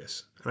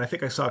curious, and I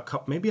think I saw a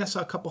couple. Maybe I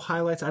saw a couple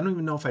highlights. I don't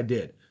even know if I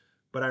did,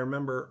 but I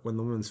remember when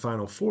the women's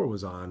Final Four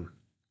was on.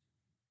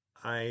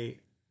 I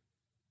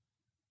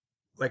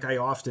like I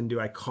often do.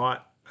 I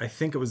caught. I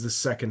think it was the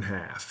second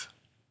half,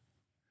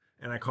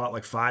 and I caught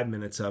like 5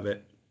 minutes of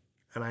it,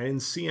 and I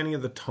didn't see any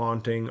of the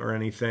taunting or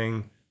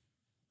anything.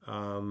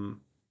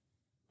 Um,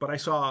 but I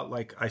saw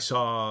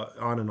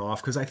on and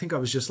off because I think I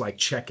was just like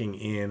checking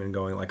in and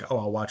going like, oh,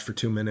 I'll watch for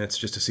 2 minutes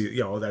just to see,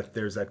 that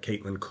there's that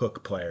Caitlin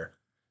Cook player.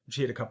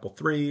 She hit a couple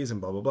threes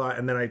and blah blah blah,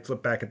 and then I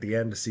flip back at the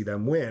end to see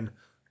them win.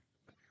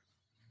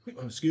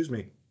 Oh, excuse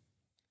me.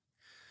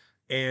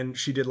 And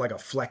she did like a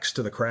flex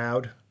to the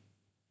crowd.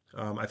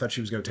 I thought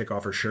she was going to take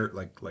off her shirt,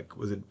 like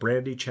was it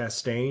Brandy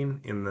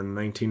Chastain in the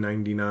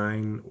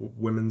 1999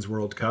 Women's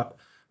World Cup?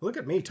 Look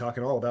at me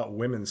talking all about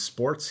women's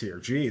sports here.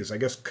 Geez, I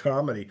guess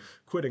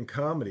quitting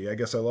comedy. I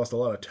guess I lost a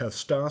lot of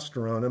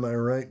testosterone. Am I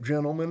right,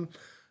 gentlemen?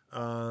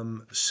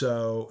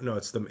 So no,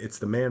 it's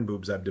the man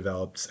boobs I've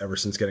developed ever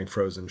since getting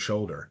frozen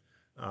shoulder.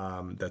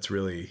 That's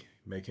really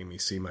making me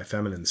see my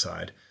feminine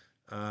side.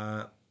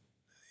 Uh,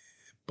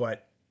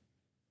 but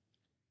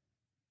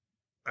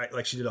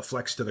like she did a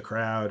flex to the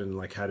crowd and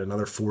like had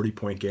another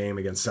 40-point game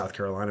against South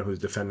Carolina, who's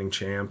defending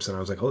champs, and I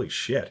was like, holy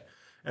shit!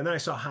 And then I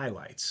saw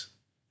highlights.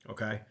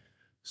 Okay,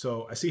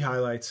 so I see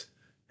highlights,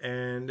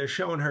 and they're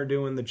showing her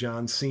doing the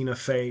John Cena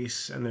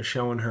face, and they're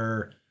showing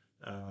her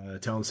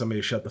telling somebody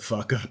to shut the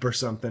fuck up or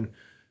something.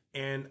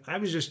 And I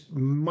was just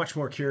much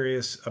more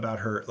curious about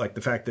her, like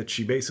the fact that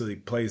she basically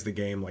plays the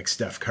game like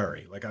Steph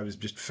Curry. Like I was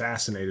just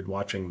fascinated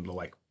watching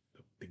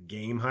the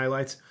game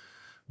highlights.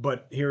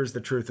 But here's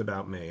the truth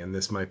about me, and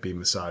this might be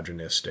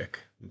misogynistic.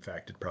 In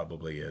fact, it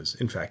probably is.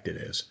 In fact, it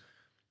is.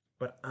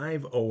 But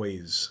I've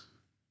always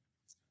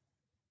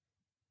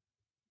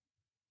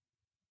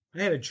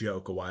I had a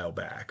joke a while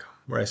back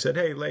where I said,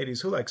 "Hey,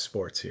 ladies, who likes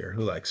sports here?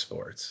 Who likes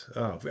sports?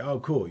 Oh,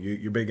 cool.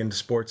 You're big into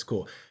sports.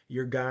 Cool.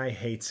 Your guy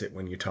hates it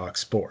when you talk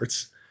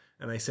sports."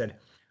 And I said,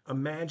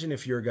 "Imagine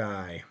if your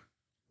guy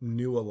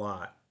knew a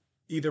lot,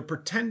 either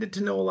pretended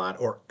to know a lot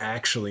or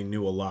actually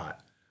knew a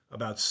lot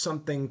about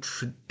something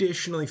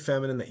traditionally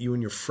feminine that you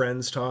and your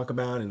friends talk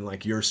about in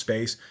like your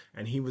space,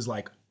 and he was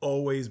like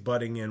always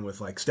butting in with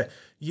like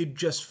you'd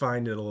just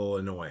find it a little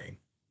annoying.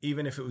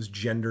 Even if it was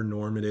gender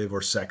normative or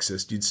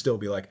sexist, you'd still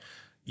be like,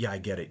 yeah, I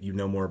get it. You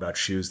know more about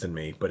shoes than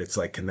me, but it's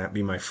like, can that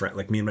be my friend?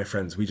 Like me and my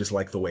friends, we just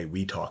like the way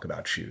we talk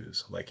about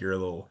shoes. Like you're a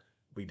little,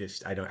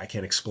 I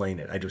can't explain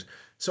it.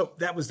 So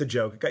that was the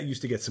joke. It got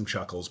used to get some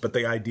chuckles, but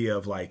the idea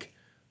of like,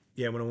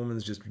 yeah, when a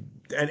woman's just,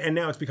 and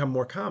now it's become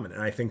more common,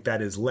 and I think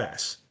that is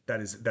less. That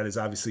is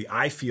obviously,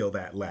 I feel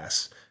that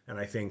less, and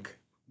I think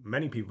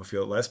many people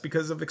feel it less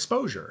because of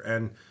exposure.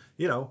 And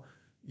you know,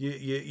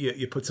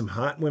 you put some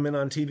hot women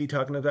on TV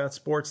talking about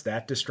sports,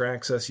 that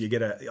distracts us. You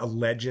get a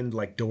legend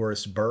like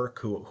Doris Burke,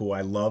 who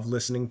I love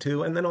listening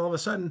to, and then all of a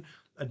sudden,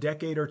 a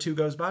decade or two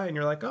goes by, and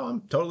you're like, oh,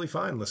 I'm totally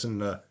fine listening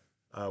to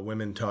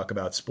women talk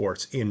about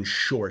sports in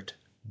short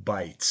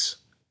bites.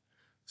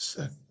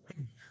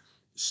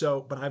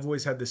 So, but I've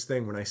always had this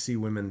thing when I see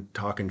women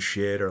talking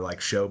shit or like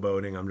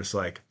showboating, I'm just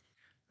like,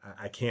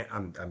 I can't.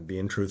 I'm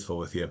being truthful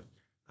with you.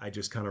 I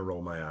just kind of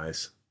roll my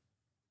eyes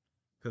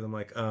because I'm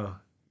like, oh,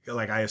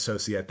 like I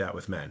associate that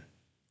with men.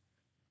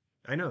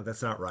 I know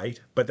that's not right,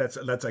 but that's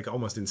like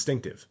almost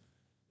instinctive.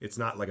 It's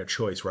not like a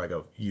choice where I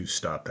go, you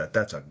stop that.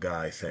 That's a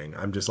guy thing.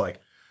 I'm just like,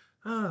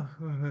 oh,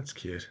 that's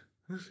cute.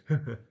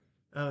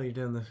 Oh, you're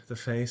doing the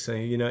face.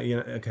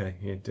 Okay,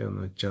 you're doing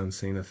the John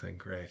Cena thing.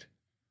 Great.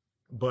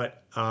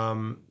 But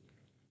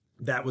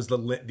that was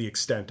the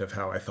extent of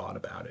how I thought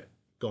about it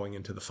going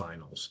into the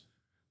finals.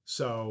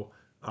 So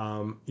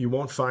you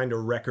won't find a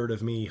record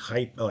of me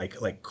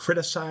like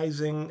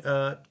criticizing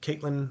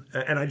Caitlyn.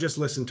 And I just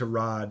listened to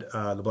Rod,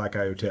 the Black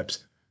Guy Who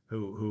Tips,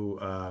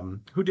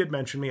 who did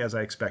mention me as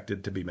I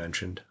expected to be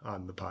mentioned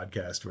on the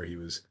podcast where he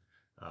was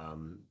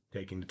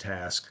taking to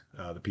task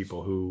the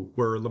people who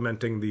were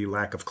lamenting the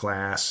lack of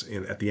class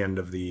at the end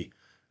of the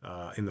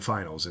in the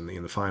finals in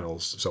the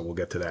finals. So we'll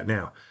get to that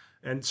now.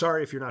 And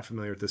sorry if you're not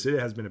familiar with this. It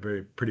has been a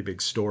pretty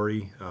big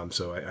story.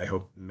 So I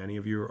hope many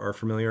of you are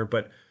familiar.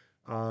 But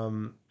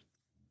um,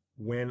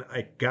 when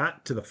I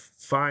got to the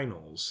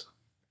finals,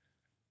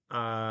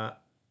 I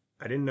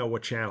didn't know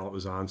what channel it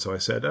was on, so I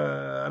said,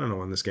 I don't know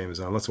when this game is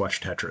on. Let's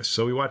watch Tetris.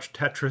 So we watched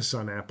Tetris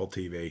on Apple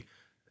TV.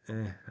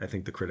 I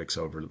think the critics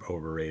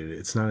overrated it.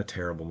 It's not a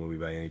terrible movie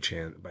by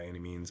any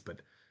means,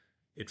 but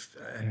it.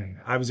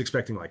 I was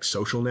expecting like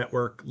Social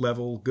Network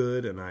level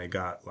good, and I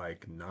got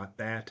like not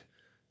that.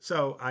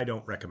 So I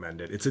don't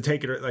recommend it. It's a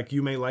take it or like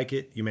you may like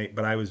it,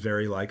 but I was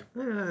very like,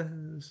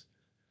 it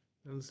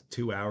was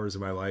 2 hours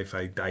of my life.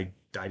 I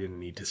didn't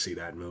need to see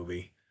that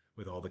movie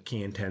with all the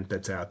content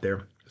that's out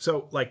there.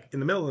 So, like in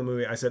the middle of the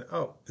movie, I said,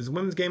 "Oh, is the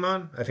women's game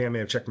on?" I think I may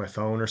have checked my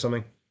phone or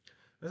something.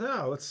 I said,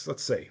 "Oh,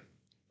 let's see."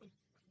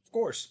 Of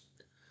course,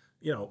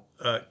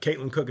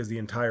 Caitlin Cook is the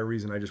entire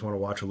reason I just want to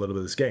watch a little bit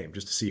of this game,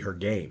 just to see her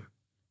game.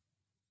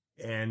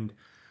 And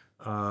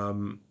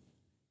um,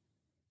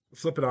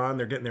 flip it on,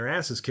 they're getting their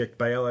asses kicked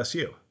by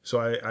LSU. So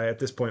I at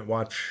this point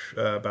watch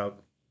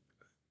about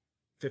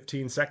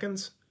 15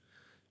 seconds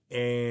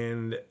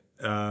and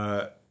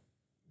uh,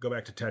 go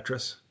back to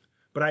Tetris.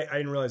 But I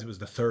didn't realize it was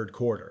the third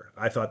quarter.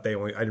 I thought they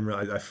only. I didn't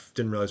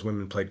realize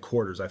women played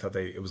quarters. I thought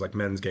it was like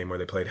men's game where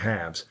they played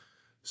halves.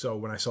 So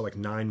when I saw like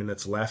 9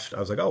 minutes left, I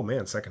was like, oh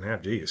man, second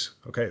half. Geez,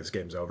 okay, this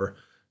game's over.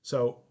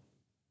 So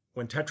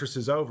when Tetris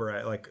is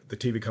over, like the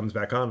TV comes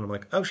back on, and I'm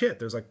like, oh shit,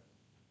 there's like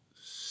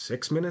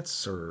 6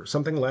 minutes or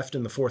something left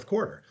in the fourth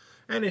quarter,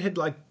 and it had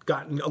like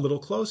gotten a little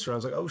closer. I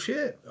was like, oh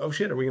shit, are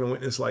we gonna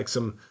witness like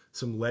some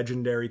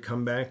legendary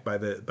comeback by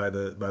the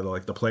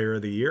like the player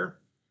of the year?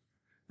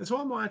 And so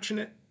I'm watching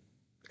it,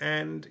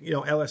 and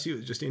LSU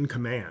is just in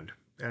command,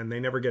 and they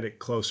never get it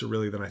closer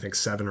really than I think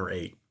 7 or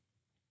 8.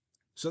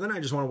 So then I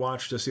just want to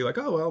watch to see like,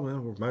 oh well, we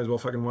might as well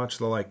fucking watch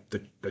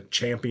the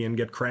champion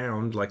get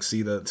crowned, like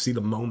see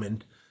the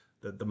moment,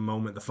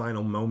 the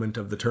final moment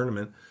of the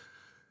tournament.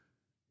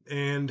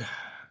 And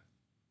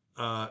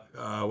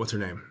what's her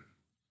name?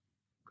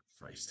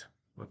 Christ,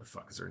 what the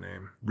fuck is her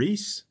name?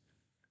 Reese?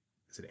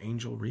 Is it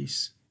Angel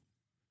Reese?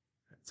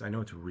 I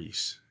know it's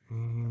Reese.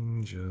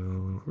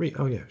 Angel Reese.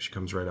 Oh yeah, she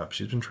comes right up.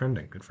 She's been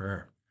trending. Good for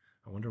her.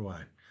 I wonder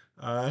why.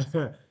 Uh,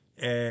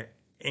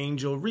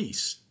 Angel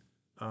Reese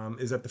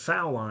is at the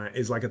foul line.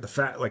 Is like at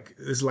the like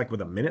this is like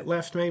with a minute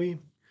left maybe.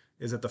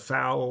 Is at the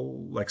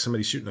foul like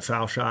somebody's shooting a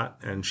foul shot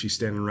and she's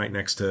standing right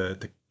next to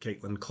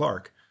Caitlin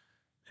Clark,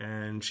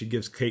 and she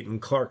gives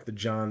Caitlin Clark the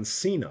John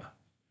Cena,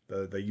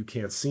 the you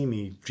can't see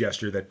me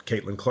gesture that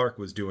Caitlin Clark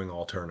was doing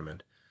all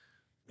tournament.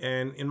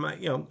 And in my,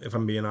 if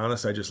I'm being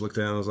honest, I just looked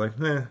at it and I was like,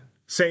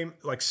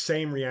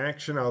 same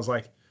reaction. I was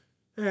like,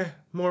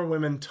 more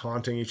women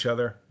taunting each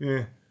other.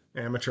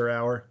 Amateur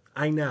hour.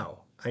 I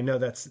know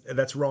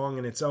that's wrong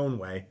in its own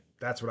way.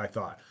 That's what I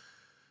thought.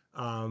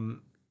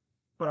 Um,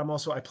 but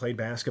I played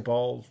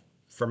basketball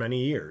for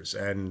many years.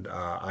 And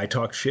I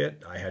talked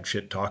shit. I had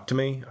shit talked to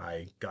me.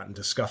 I got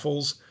into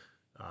scuffles.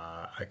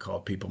 I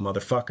called people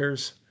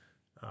motherfuckers.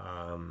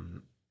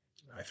 Um,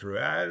 I threw,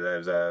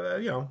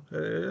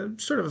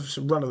 sort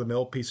of run of the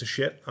mill piece of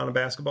shit on a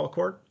basketball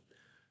court.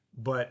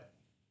 But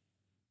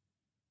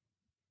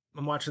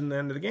I'm watching the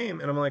end of the game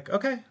and I'm like,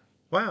 okay,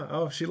 wow,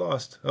 oh, she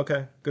lost.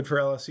 Okay, good for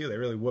LSU. They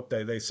really whooped.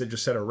 They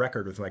just set a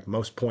record with like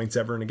most points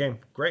ever in a game.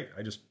 Great.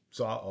 I just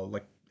saw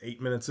like 8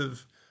 minutes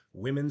of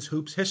women's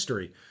hoops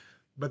history.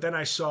 But then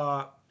I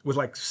saw with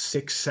like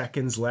 6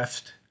 seconds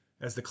left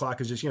as the clock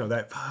is just,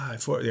 that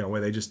 5, 4,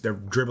 where they're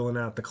dribbling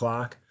out the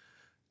clock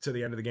to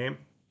the end of the game.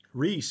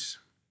 Reese,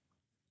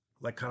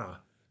 like kind of,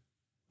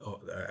 oh,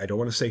 I don't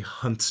want to say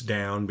hunts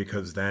down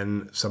because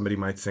then somebody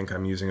might think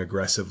I'm using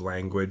aggressive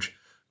language,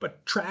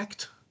 but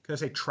tracked, can I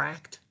say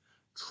tracked?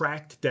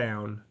 Tracked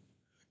down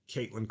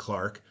Caitlin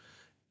Clark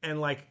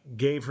and like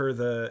gave her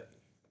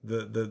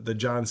the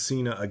John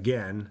Cena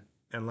again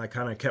and like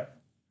kind of kept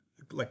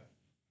like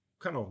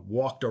kind of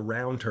walked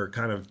around her,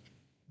 kind of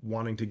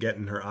wanting to get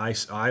in her eye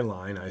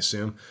line, I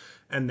assume,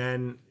 and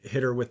then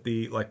hit her with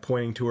the like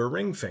pointing to her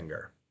ring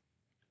finger,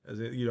 as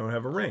if you don't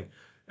have a ring.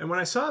 And when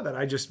I saw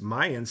that,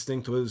 my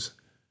instinct was,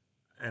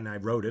 and I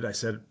wrote it. I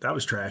said that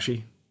was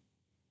trashy.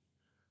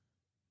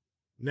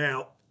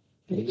 Now,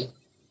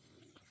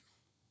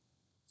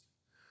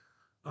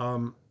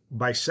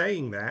 by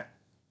saying that,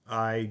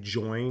 I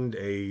joined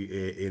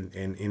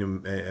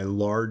a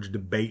large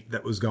debate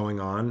that was going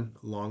on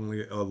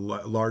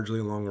largely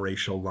along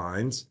racial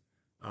lines.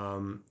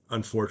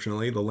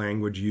 Unfortunately, the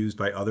language used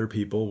by other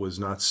people was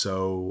not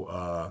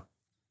so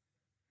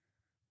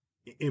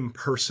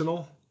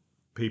impersonal.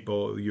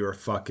 People, you're a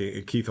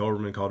fucking. Keith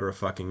Olbermann called her a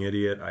fucking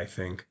idiot. I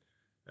think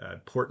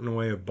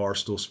Portnoy of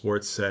Barstool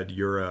Sports said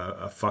you're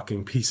a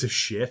fucking piece of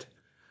shit,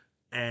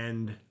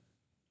 and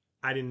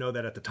I didn't know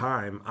that at the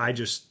time. I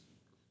just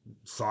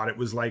thought it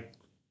was like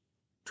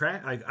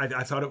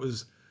I thought it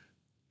was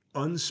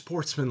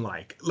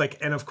unsportsmanlike. Like,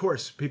 and of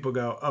course, people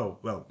go, "Oh,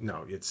 well,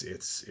 no, it's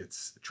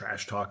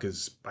trash talk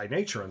is by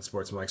nature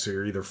unsportsmanlike. So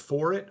you're either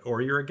for it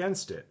or you're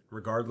against it,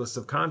 regardless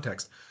of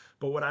context."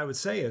 But what I would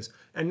say is,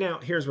 and now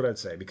here's what I'd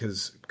say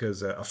because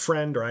a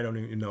friend, or I don't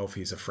even know if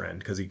he's a friend,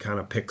 because he kind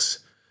of picks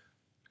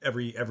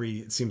every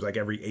it seems like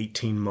every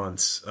 18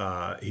 months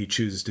he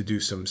chooses to do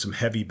some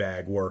heavy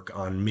bag work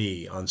on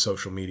me on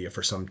social media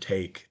for some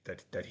take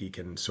that he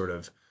can sort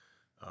of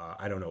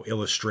I don't know,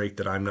 illustrate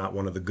that I'm not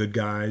one of the good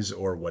guys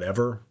or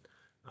whatever.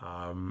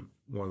 One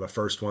of the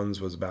first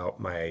ones was about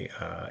my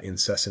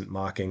incessant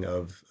mocking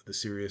of the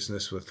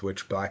seriousness with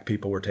which black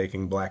people were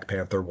taking Black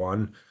Panther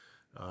 1.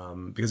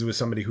 Because it was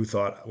somebody who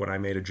thought when I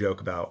made a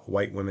joke about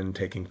white women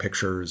taking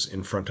pictures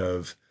in front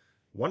of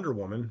Wonder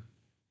Woman,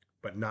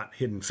 but not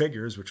Hidden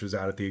Figures, which was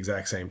out at the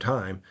exact same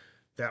time,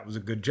 that was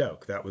a good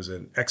joke. That was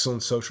an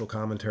excellent social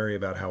commentary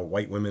about how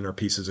white women are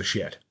pieces of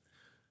shit.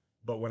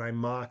 But when I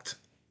mocked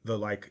the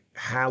like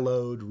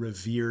hallowed,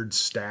 revered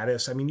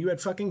status, I mean, you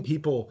had fucking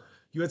people,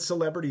 you had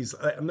celebrities.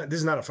 This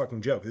is not a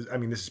fucking joke. I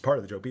mean, this is part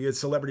of the joke. But you had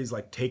celebrities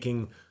like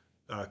taking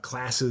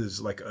classes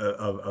like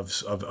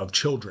of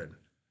children.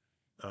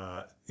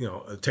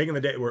 Taking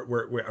the day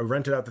where I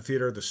rented out the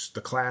theater.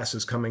 The class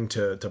is coming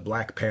to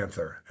Black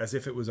Panther as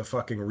if it was a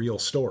fucking real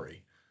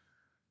story.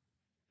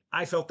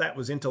 I felt that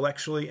was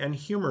intellectually and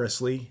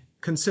humorously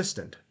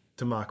consistent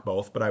to mock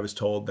both, but I was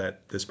told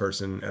that this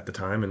person at the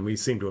time, and we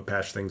seem to have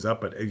patched things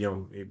up, but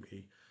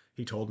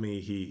he told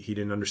me he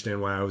didn't understand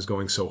why I was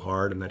going so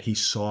hard and that he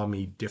saw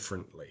me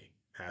differently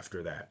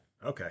after that.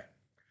 Okay.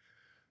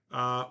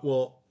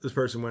 Well, this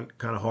person went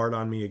kind of hard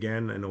on me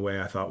again in a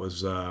way I thought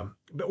was,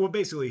 well,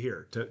 basically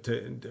here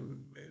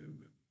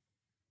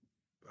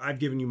I've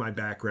given you my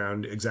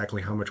background,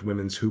 exactly how much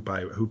women's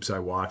hoops I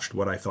watched,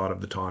 what I thought of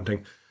the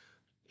taunting.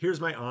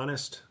 Here's my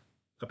honest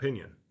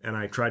opinion. And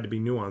I tried to be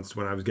nuanced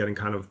when I was getting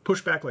kind of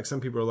pushback. Like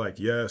some people were like,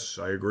 yes,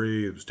 I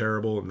agree, it was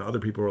terrible. And other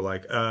people were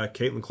like,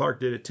 Caitlin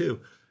Clark did it too.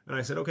 And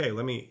I said, okay,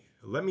 let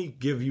me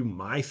give you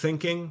my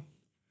thinking,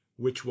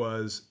 which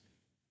was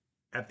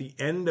at the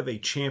end of a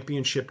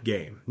championship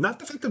game, not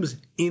the fact that it was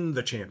in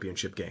the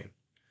championship game,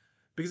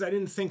 because I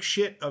didn't think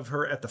shit of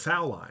her at the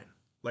foul line.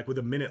 Like with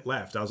a minute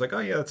left, I was like, oh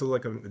yeah, that's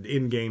like an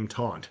in-game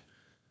taunt.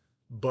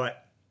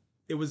 But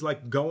it was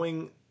like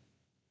going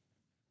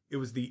it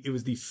was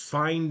the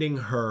finding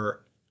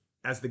her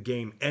as the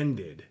game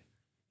ended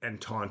and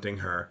taunting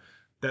her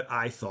that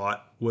I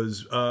thought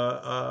was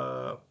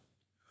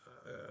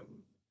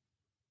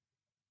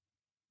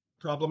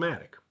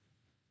problematic.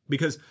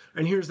 Because,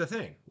 and here's the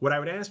thing, what I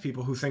would ask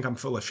people who think I'm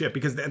full of shit,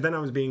 because then I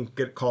was being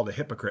get called a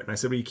hypocrite, and I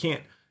said, well, you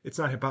can't. It's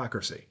not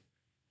hypocrisy.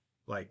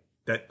 Like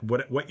that.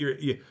 What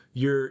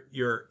you're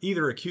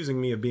either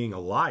accusing me of being a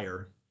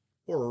liar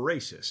or a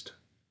racist,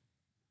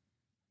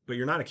 but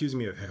you're not accusing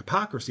me of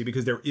hypocrisy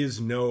because there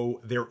is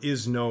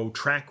no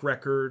track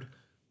record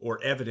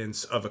or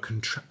evidence of a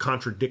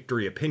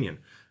contradictory opinion.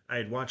 I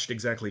had watched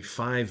exactly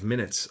 5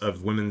 minutes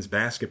of women's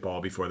basketball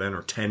before then,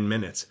 or 10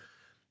 minutes,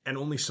 and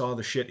only saw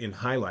the shit in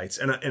highlights.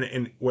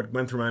 And what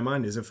went through my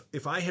mind is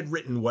if I had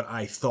written what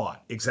I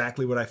thought,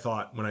 exactly what I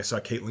thought when I saw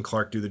Caitlin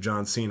Clark do the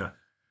John Cena,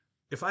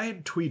 if I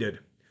had tweeted,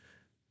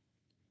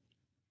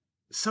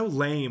 so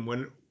lame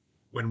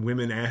when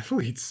women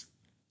athletes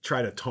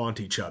try to taunt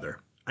each other,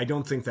 I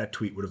don't think that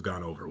tweet would have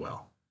gone over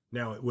well.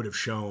 Now, it would have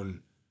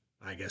shown,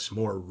 I guess,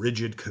 more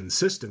rigid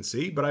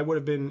consistency, but I would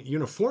have been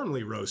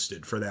uniformly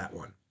roasted for that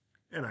one.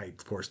 And I,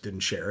 of course, didn't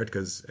share it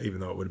because even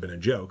though it would have been a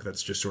joke,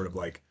 that's just sort of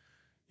like,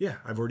 yeah,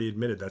 I've already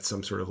admitted that's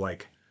some sort of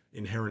like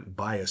inherent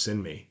bias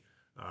in me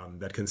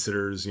that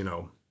considers,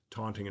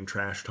 taunting and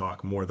trash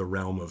talk more the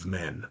realm of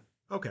men.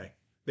 Okay,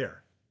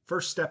 there.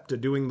 First step to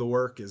doing the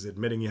work is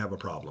admitting you have a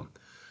problem.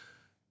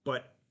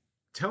 But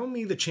tell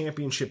me the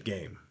championship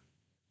game,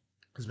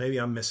 because maybe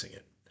I'm missing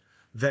it,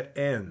 that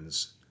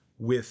ends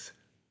with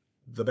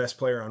the best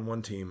player on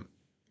one team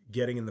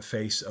getting in the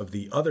face of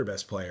the other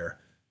best player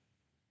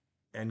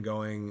and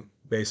going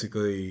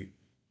basically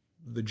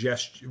the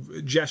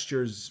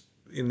gestures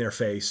in their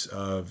face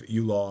of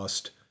you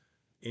lost,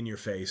 in your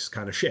face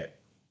kind of shit.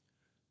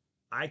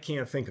 I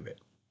can't think of it.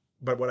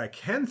 But what I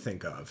can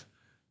think of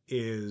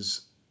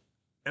is,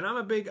 and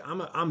I'm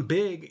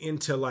big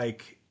into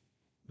like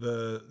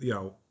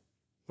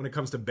when it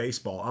comes to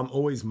baseball, I'm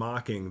always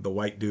mocking the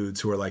white dudes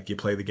who are like, you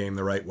play the game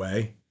the right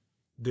way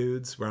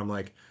dudes, where I'm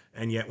like,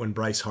 and yet when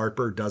Bryce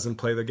Harper doesn't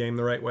play the game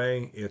the right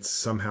way, it's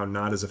somehow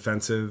not as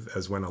offensive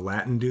as when a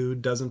Latin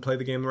dude doesn't play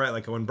the game the right.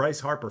 Like when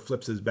Bryce Harper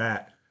flips his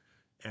bat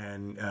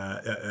and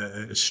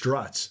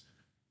struts,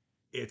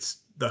 it's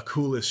the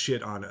coolest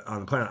shit on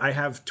the planet. I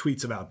have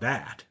tweets about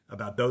that,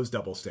 about those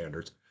double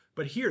standards.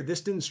 But here,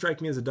 this didn't strike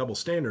me as a double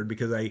standard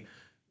because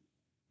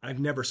I've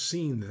never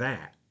seen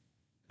that.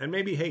 And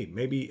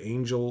maybe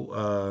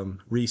Angel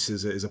Reese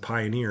is a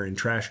pioneer in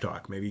trash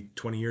talk. Maybe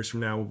 20 years from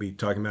now, we'll be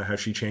talking about how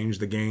she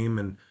changed the game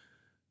and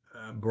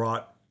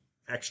brought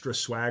extra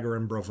swagger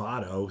and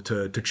bravado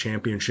to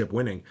championship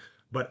winning.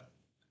 But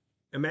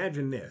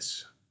imagine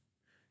this.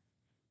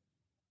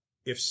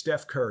 If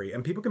Steph Curry,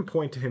 and people can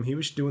point to him, he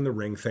was doing the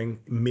ring thing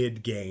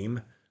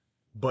mid-game,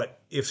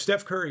 but if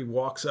Steph Curry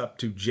walks up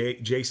to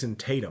Jason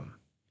Tatum,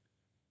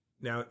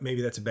 now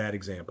maybe that's a bad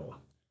example.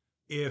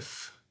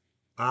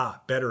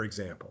 Better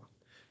example.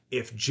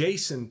 If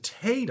Jason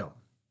Tatum,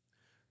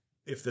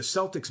 if the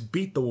Celtics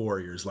beat the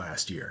Warriors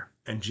last year,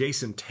 and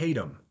Jason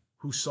Tatum,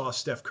 who saw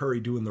Steph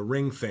Curry doing the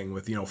ring thing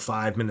with,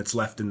 5 minutes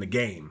left in the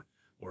game,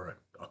 or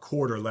a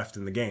quarter left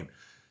in the game,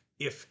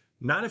 if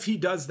he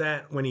does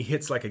that when he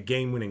hits like a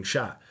game-winning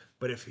shot,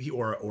 but if he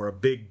or a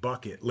big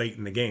bucket late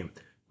in the game,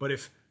 but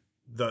if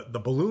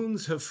the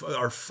balloons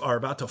are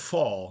about to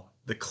fall,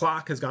 the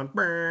clock has gone,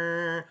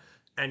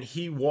 and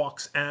he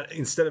walks at,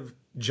 instead of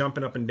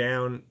jumping up and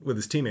down with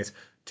his teammates,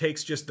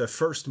 takes just the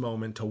first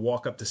moment to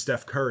walk up to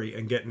Steph Curry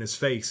and get in his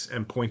face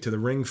and point to the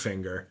ring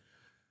finger.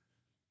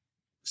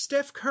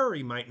 Steph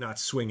Curry might not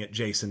swing at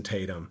Jason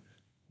Tatum,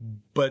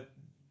 but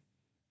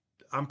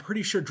I'm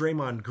pretty sure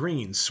Draymond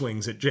Green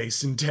swings at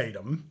Jason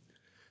Tatum.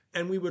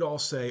 And we would all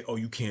say, oh,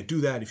 you can't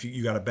do that if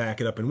you got to back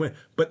it up and win.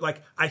 But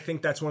like, I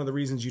think that's one of the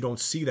reasons you don't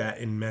see that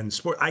in men's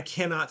sport. I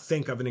cannot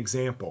think of an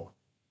example.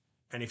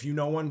 And if you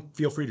know one,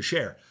 feel free to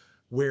share,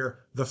 where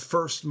the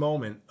first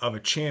moment of a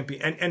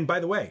champion, and by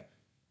the way,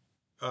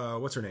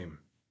 what's her name?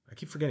 I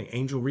keep forgetting,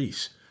 Angel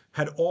Reese,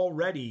 had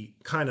already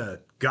kind of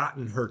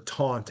gotten her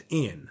taunt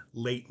in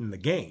late in the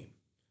game.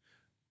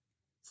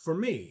 For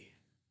me,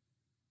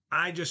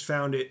 I just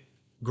found it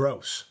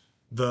gross.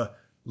 The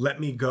let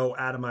me go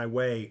out of my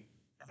way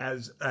at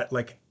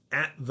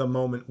the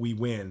moment we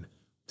win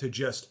to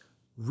just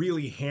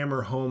really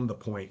hammer home the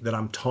point that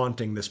I'm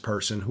taunting this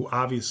person who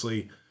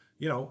obviously,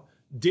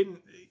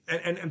 didn't,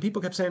 and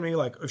people kept saying to me,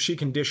 like, if she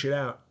can dish it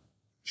out,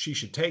 she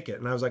should take it.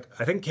 And I was like,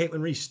 I think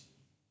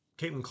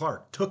Caitlin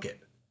Clark took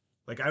it.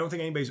 Like, I don't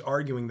think anybody's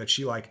arguing that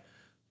she like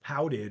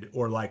pouted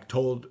or like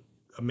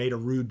made a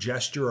rude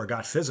gesture or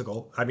got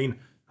physical. I mean,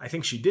 I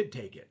think she did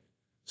take it.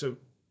 So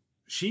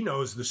she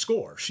knows the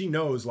score. She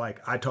knows,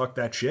 like, I talked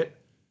that shit,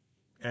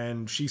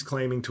 and she's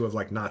claiming to have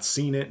like not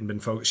seen it and been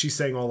focused. She's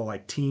saying all the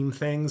like team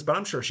things, but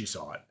I'm sure she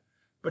saw it.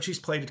 But she's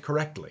played it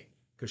correctly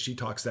because she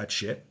talks that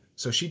shit.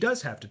 So she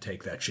does have to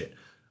take that shit.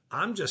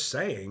 I'm just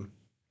saying,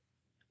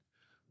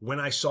 when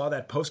I saw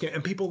that post game,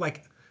 and people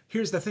like,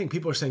 here's the thing,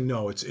 people are saying,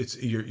 no, it's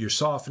you're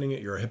softening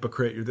it, you're a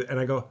hypocrite, and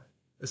I go,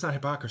 it's not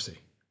hypocrisy.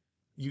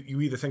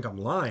 You either think I'm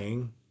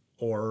lying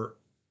or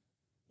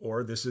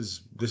this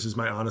is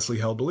my honestly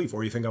held belief,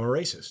 or you think I'm a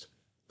racist.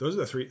 Those are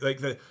the three. Like,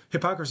 the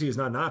hypocrisy is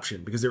not an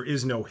option because there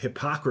is no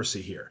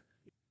hypocrisy here.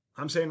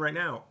 I'm saying right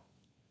now,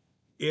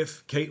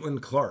 if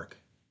Caitlin Clark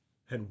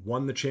had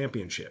won the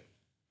championship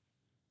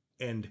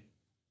and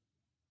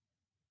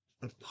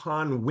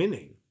upon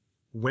winning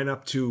went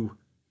up to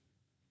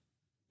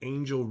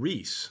Angel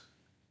Reese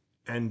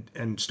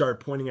and started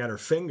pointing at her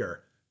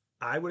finger,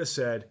 I would have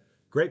said,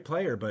 great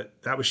player,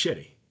 but that was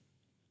shitty.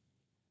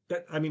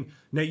 That, I mean,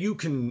 now you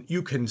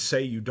can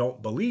say you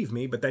don't believe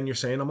me, but then you're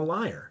saying I'm a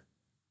liar.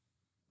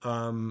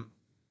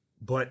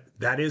 But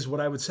that is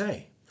what I would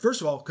say. First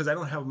of all, because I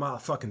don't have my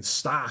fucking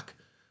stock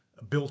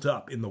built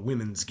up in the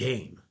women's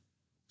game.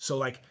 So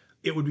like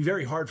it would be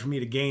very hard for me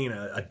to gain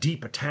a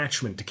deep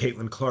attachment to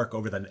Caitlin Clark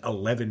over the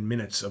 11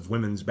 minutes of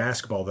women's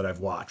basketball that I've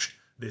watched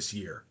this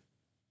year.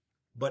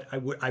 But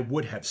I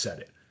would have said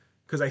it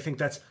because I think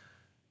that's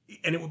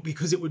and it would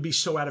because it would be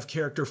so out of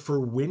character for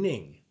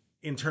winning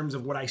in terms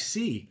of what I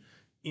see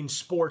in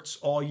sports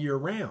all year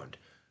round.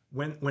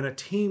 When a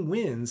team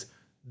wins,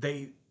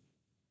 they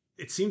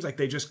it seems like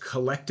they just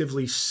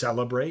collectively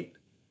celebrate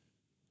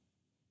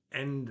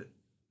and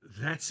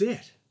that's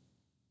it.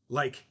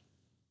 Like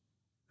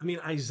I mean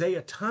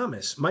Isaiah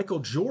Thomas, Michael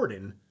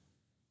Jordan,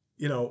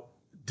 you know,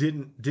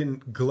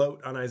 didn't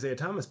gloat on Isaiah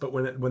Thomas, but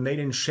when they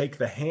didn't shake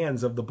the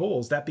hands of the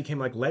Bulls, that became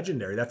like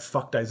legendary. That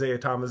fucked Isaiah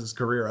Thomas's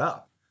career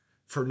up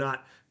for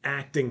not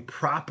acting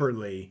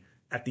properly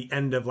at the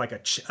end of like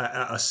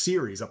a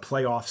series, a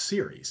playoff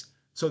series.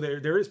 So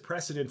there is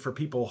precedent for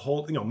people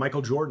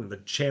Michael Jordan, the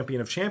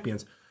champion of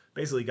champions,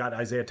 basically got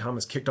Isaiah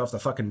Thomas kicked off the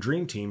fucking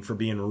dream team for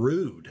being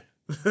rude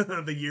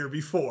the year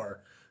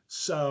before.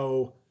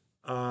 So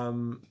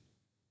um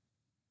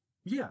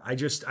yeah,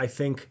 I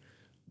think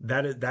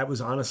that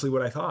was honestly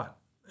what I thought.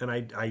 And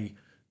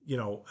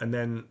and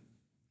then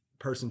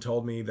person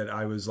told me that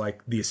I was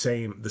like the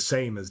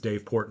same as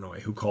Dave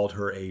Portnoy, who called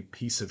her a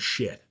piece of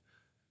shit.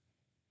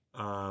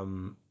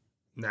 Um,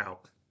 now,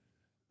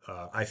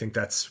 I think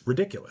that's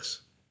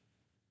ridiculous.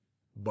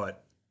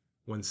 But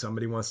when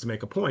somebody wants to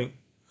make a point,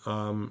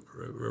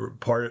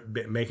 part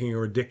of making a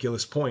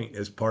ridiculous point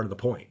is part of the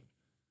point.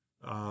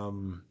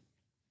 Um,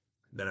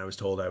 then I was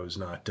told I was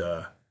not,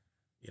 I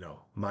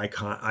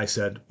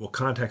said, well,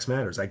 context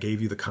matters. I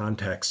gave you the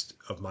context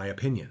of my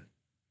opinion.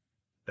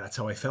 That's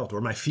how I felt,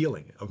 or my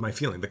feeling.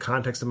 The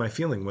context of my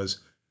feeling was,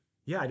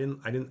 yeah, I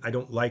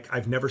don't like,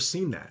 I've never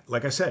seen that.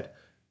 Like I said,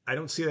 I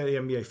don't see that at the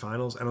NBA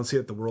Finals. I don't see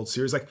it at the World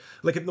Series.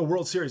 Like in the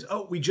World Series,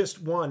 oh, we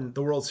just won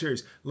the World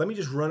Series. Let me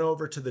just run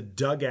over to the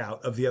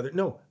dugout of the other.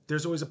 No,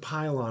 there's always a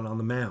pylon on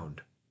the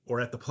mound or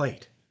at the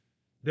plate.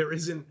 There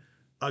isn't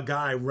a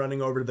guy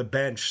running over to the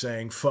bench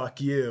saying "fuck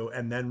you"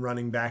 and then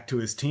running back to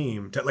his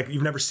team. Like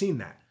you've never seen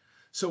that.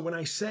 So when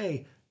I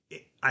say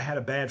I had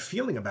a bad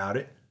feeling about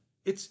it,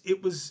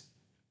 it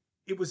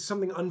was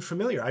something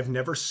unfamiliar. I've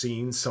never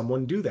seen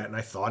someone do that. And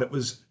I thought it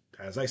was,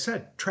 as I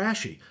said,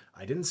 trashy.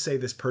 I didn't say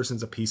this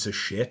person's a piece of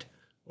shit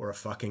or a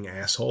fucking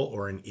asshole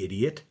or an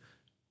idiot.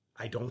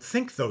 I don't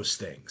think those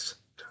things.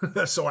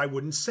 So I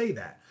wouldn't say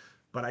that.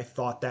 But I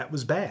thought that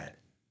was bad.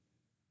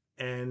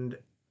 And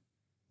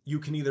you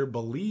can either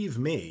believe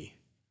me,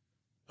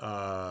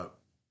 uh,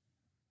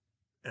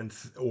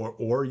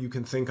 or you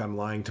can think I'm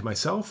lying to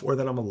myself, or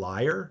that I'm a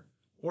liar,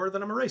 or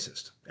that I'm a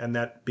racist, and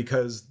that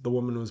because the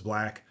woman was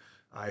black,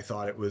 I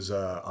thought it was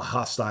a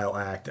hostile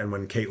act. And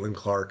when Caitlin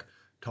Clark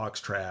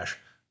talks trash,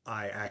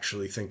 I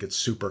actually think it's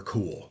super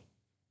cool.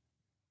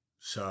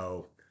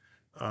 So,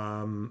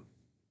 um,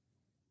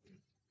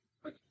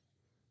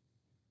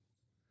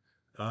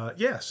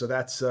 yeah. So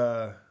that's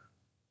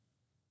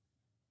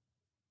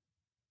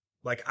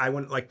like I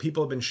went like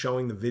people have been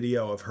showing the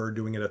video of her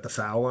doing it at the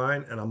foul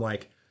line, and I'm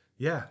like,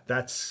 yeah,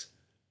 that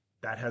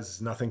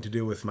has nothing to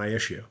do with my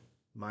issue.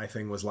 My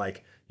thing was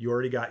like, you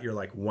already got your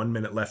like 1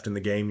 minute left in the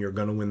game. You're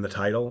going to win the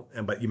title.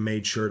 But you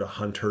made sure to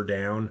hunt her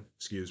down,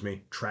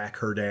 track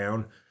her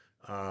down,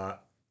 uh,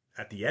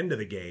 at the end of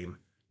the game,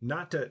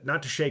 not to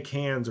shake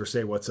hands or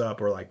say what's up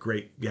or like,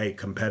 great, hey,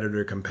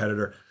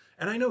 competitor.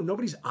 And I know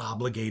nobody's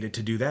obligated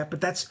to do that,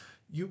 but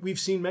we've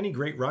seen many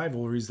great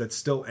rivalries that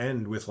still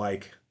end with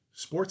like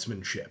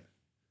sportsmanship.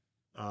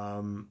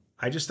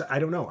 I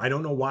don't know. I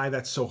don't know why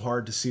that's so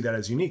hard to see that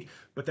as unique.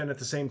 But then at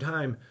the same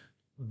time,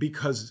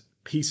 because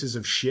pieces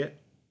of shit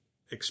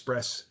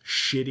express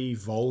shitty,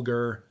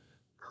 vulgar,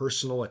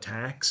 personal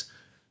attacks,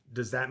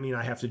 does that mean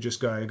I have to just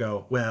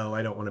go, well,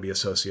 I don't want to be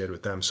associated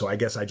with them, so I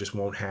guess I just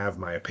won't have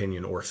my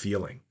opinion or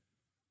feeling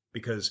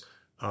because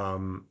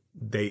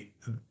they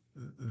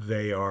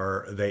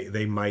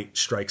might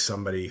strike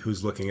somebody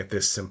who's looking at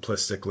this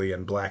simplistically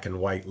and black and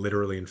white,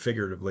 literally and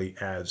figuratively,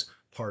 as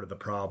part of the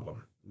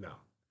problem. No.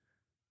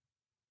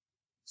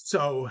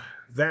 So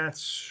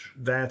that's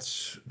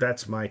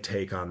my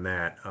take on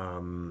that.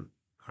 I'm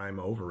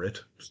over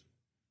it,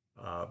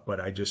 but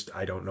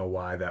I don't know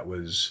why that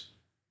was,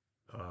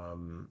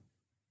 um,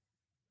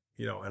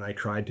 And I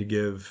tried to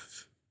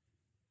give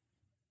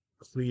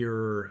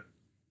clear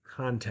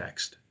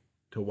context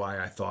to why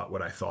I thought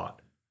what I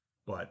thought,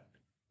 but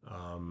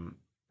um,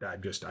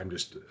 I'm just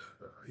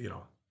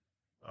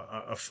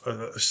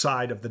a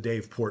side of the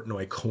Dave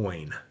Portnoy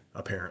coin,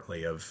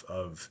 apparently,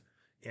 of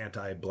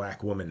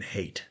anti-black woman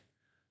hate.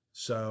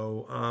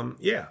 So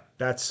yeah,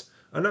 that's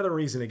another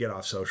reason to get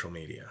off social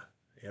media.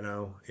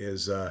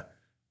 Is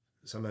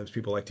sometimes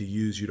people like to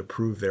use you to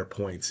prove their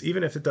points,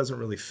 even if it doesn't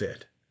really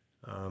fit,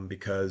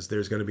 because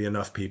there's going to be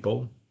enough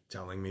people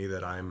telling me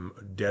that I'm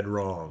dead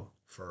wrong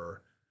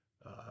for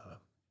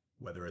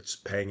whether it's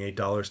paying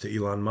 $8 to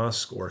Elon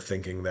Musk or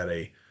thinking that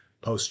a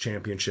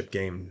post-championship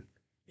game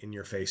in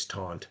your face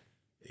taunt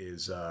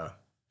is a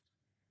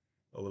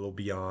little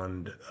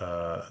beyond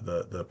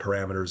the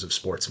parameters of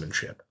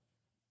sportsmanship.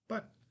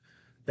 But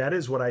that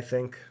is what I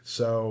think.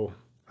 So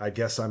I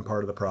guess I'm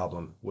part of the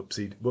problem.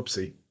 Whoopsie,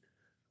 whoopsie.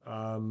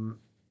 Um,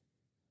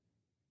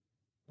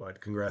 but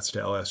congrats to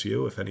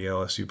LSU. If any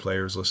LSU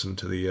players listen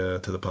to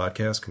the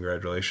podcast,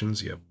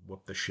 congratulations. You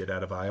whooped the shit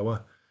out of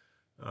Iowa.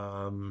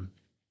 Um,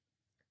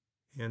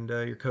 and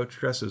your coach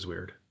dresses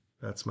weird.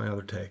 That's my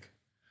other take.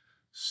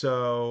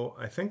 So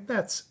I think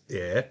that's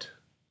it.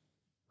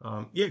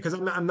 Yeah, because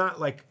I'm not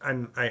like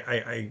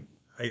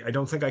I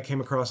don't think I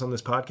came across on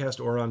this podcast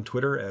or on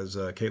Twitter as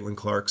Caitlin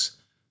Clark's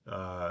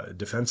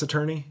defense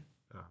attorney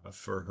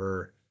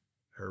for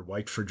her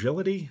white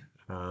fragility.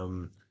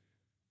 Um,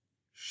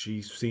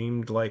 she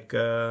seemed like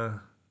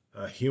a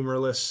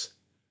humorless,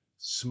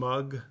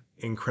 smug,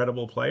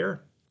 incredible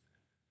player.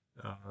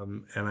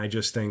 And I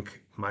just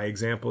think my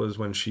example is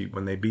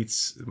when they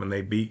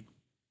beat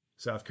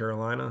South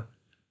Carolina,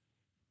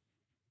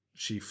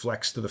 she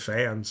flexed to the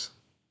fans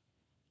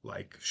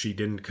like she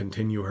didn't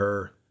continue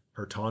her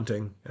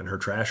taunting and her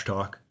trash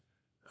talk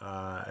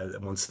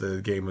once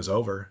the game was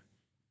over.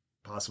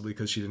 Possibly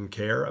because she didn't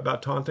care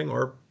about taunting,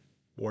 or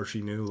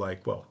she knew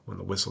like, well, when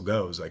the whistle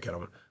goes, like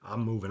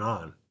I'm moving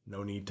on.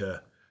 No need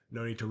to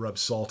rub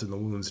salt in the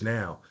wounds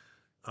now.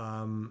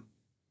 Um,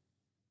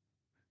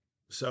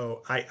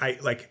 so I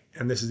like,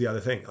 and this is the other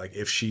thing. Like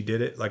if she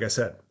did it, like I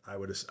said, I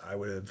would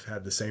have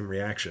had the same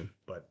reaction.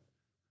 But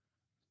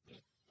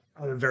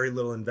I'm very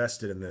little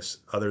invested in this,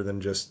 other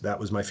than just that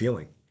was my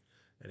feeling.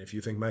 And if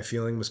you think my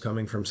feeling was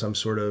coming from some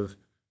sort of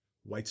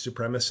white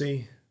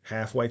supremacy,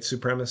 half white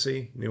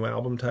supremacy, new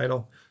album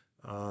title,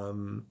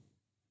 um,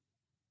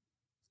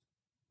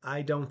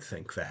 I don't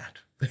think that.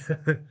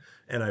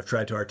 And I've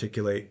tried to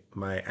articulate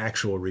my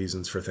actual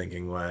reasons for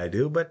thinking why I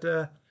do, but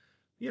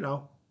you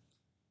know,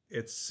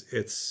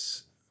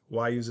 it's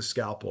why use a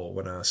scalpel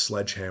when a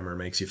sledgehammer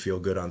makes you feel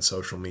good on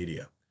social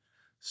media.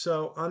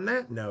 So on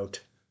that note,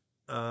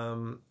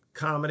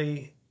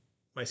 comedy,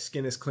 my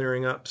skin is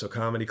clearing up. So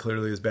comedy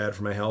clearly is bad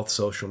for my health.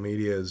 Social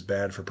media is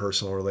bad for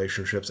personal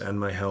relationships and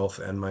my health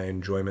and my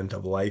enjoyment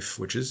of life,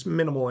 which is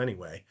minimal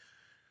anyway.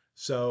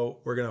 So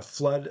we're gonna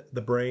flood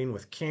the brain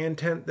with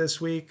content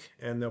this week,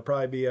 and there'll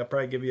probably be I'll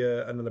probably give you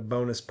another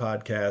bonus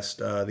podcast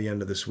the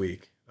end of this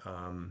week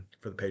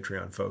for the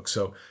Patreon folks.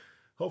 So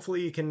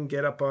hopefully you can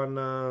get up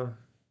on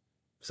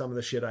some of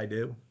the shit I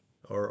do,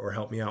 or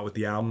help me out with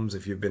the albums.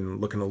 If you've been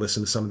looking to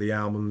listen to some of the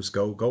albums,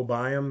 go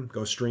buy them,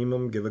 go stream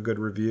them, give a good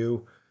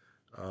review.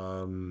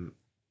 Um,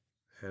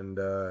 and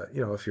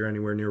if you're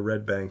anywhere near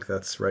Red Bank,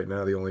 that's right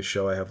now the only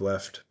show I have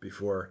left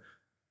before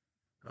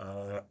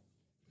uh,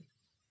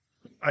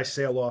 I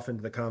sail off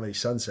into the comedy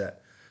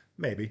sunset.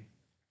 Maybe.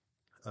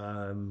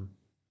 Um,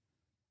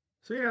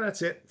 so yeah,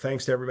 that's it.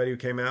 Thanks to everybody who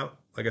came out.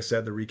 Like I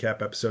said, the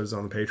recap episode is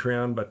on the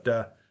Patreon.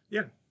 But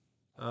yeah,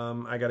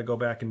 I got to go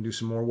back and do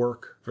some more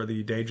work for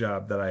the day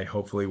job that I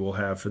hopefully will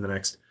have for the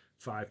next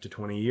 5 to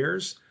 20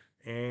 years.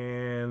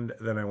 And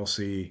then I will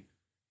see,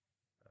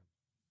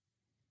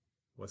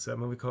 what's that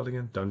movie called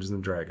again? Dungeons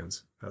and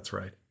Dragons. That's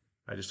right.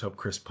 I just hope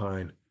Chris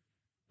Pine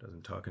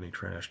doesn't talk any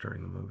trash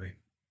during the movie.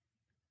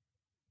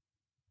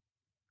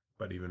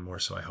 But even more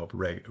so, I hope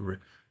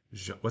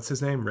what's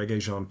his name? Reggae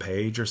Jean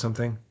Page or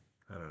something?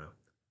 I don't know.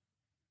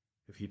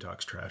 If he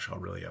talks trash, I'll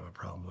really have a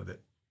problem with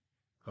it.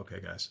 Okay,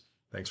 guys.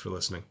 Thanks for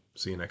listening.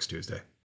 See you next Tuesday.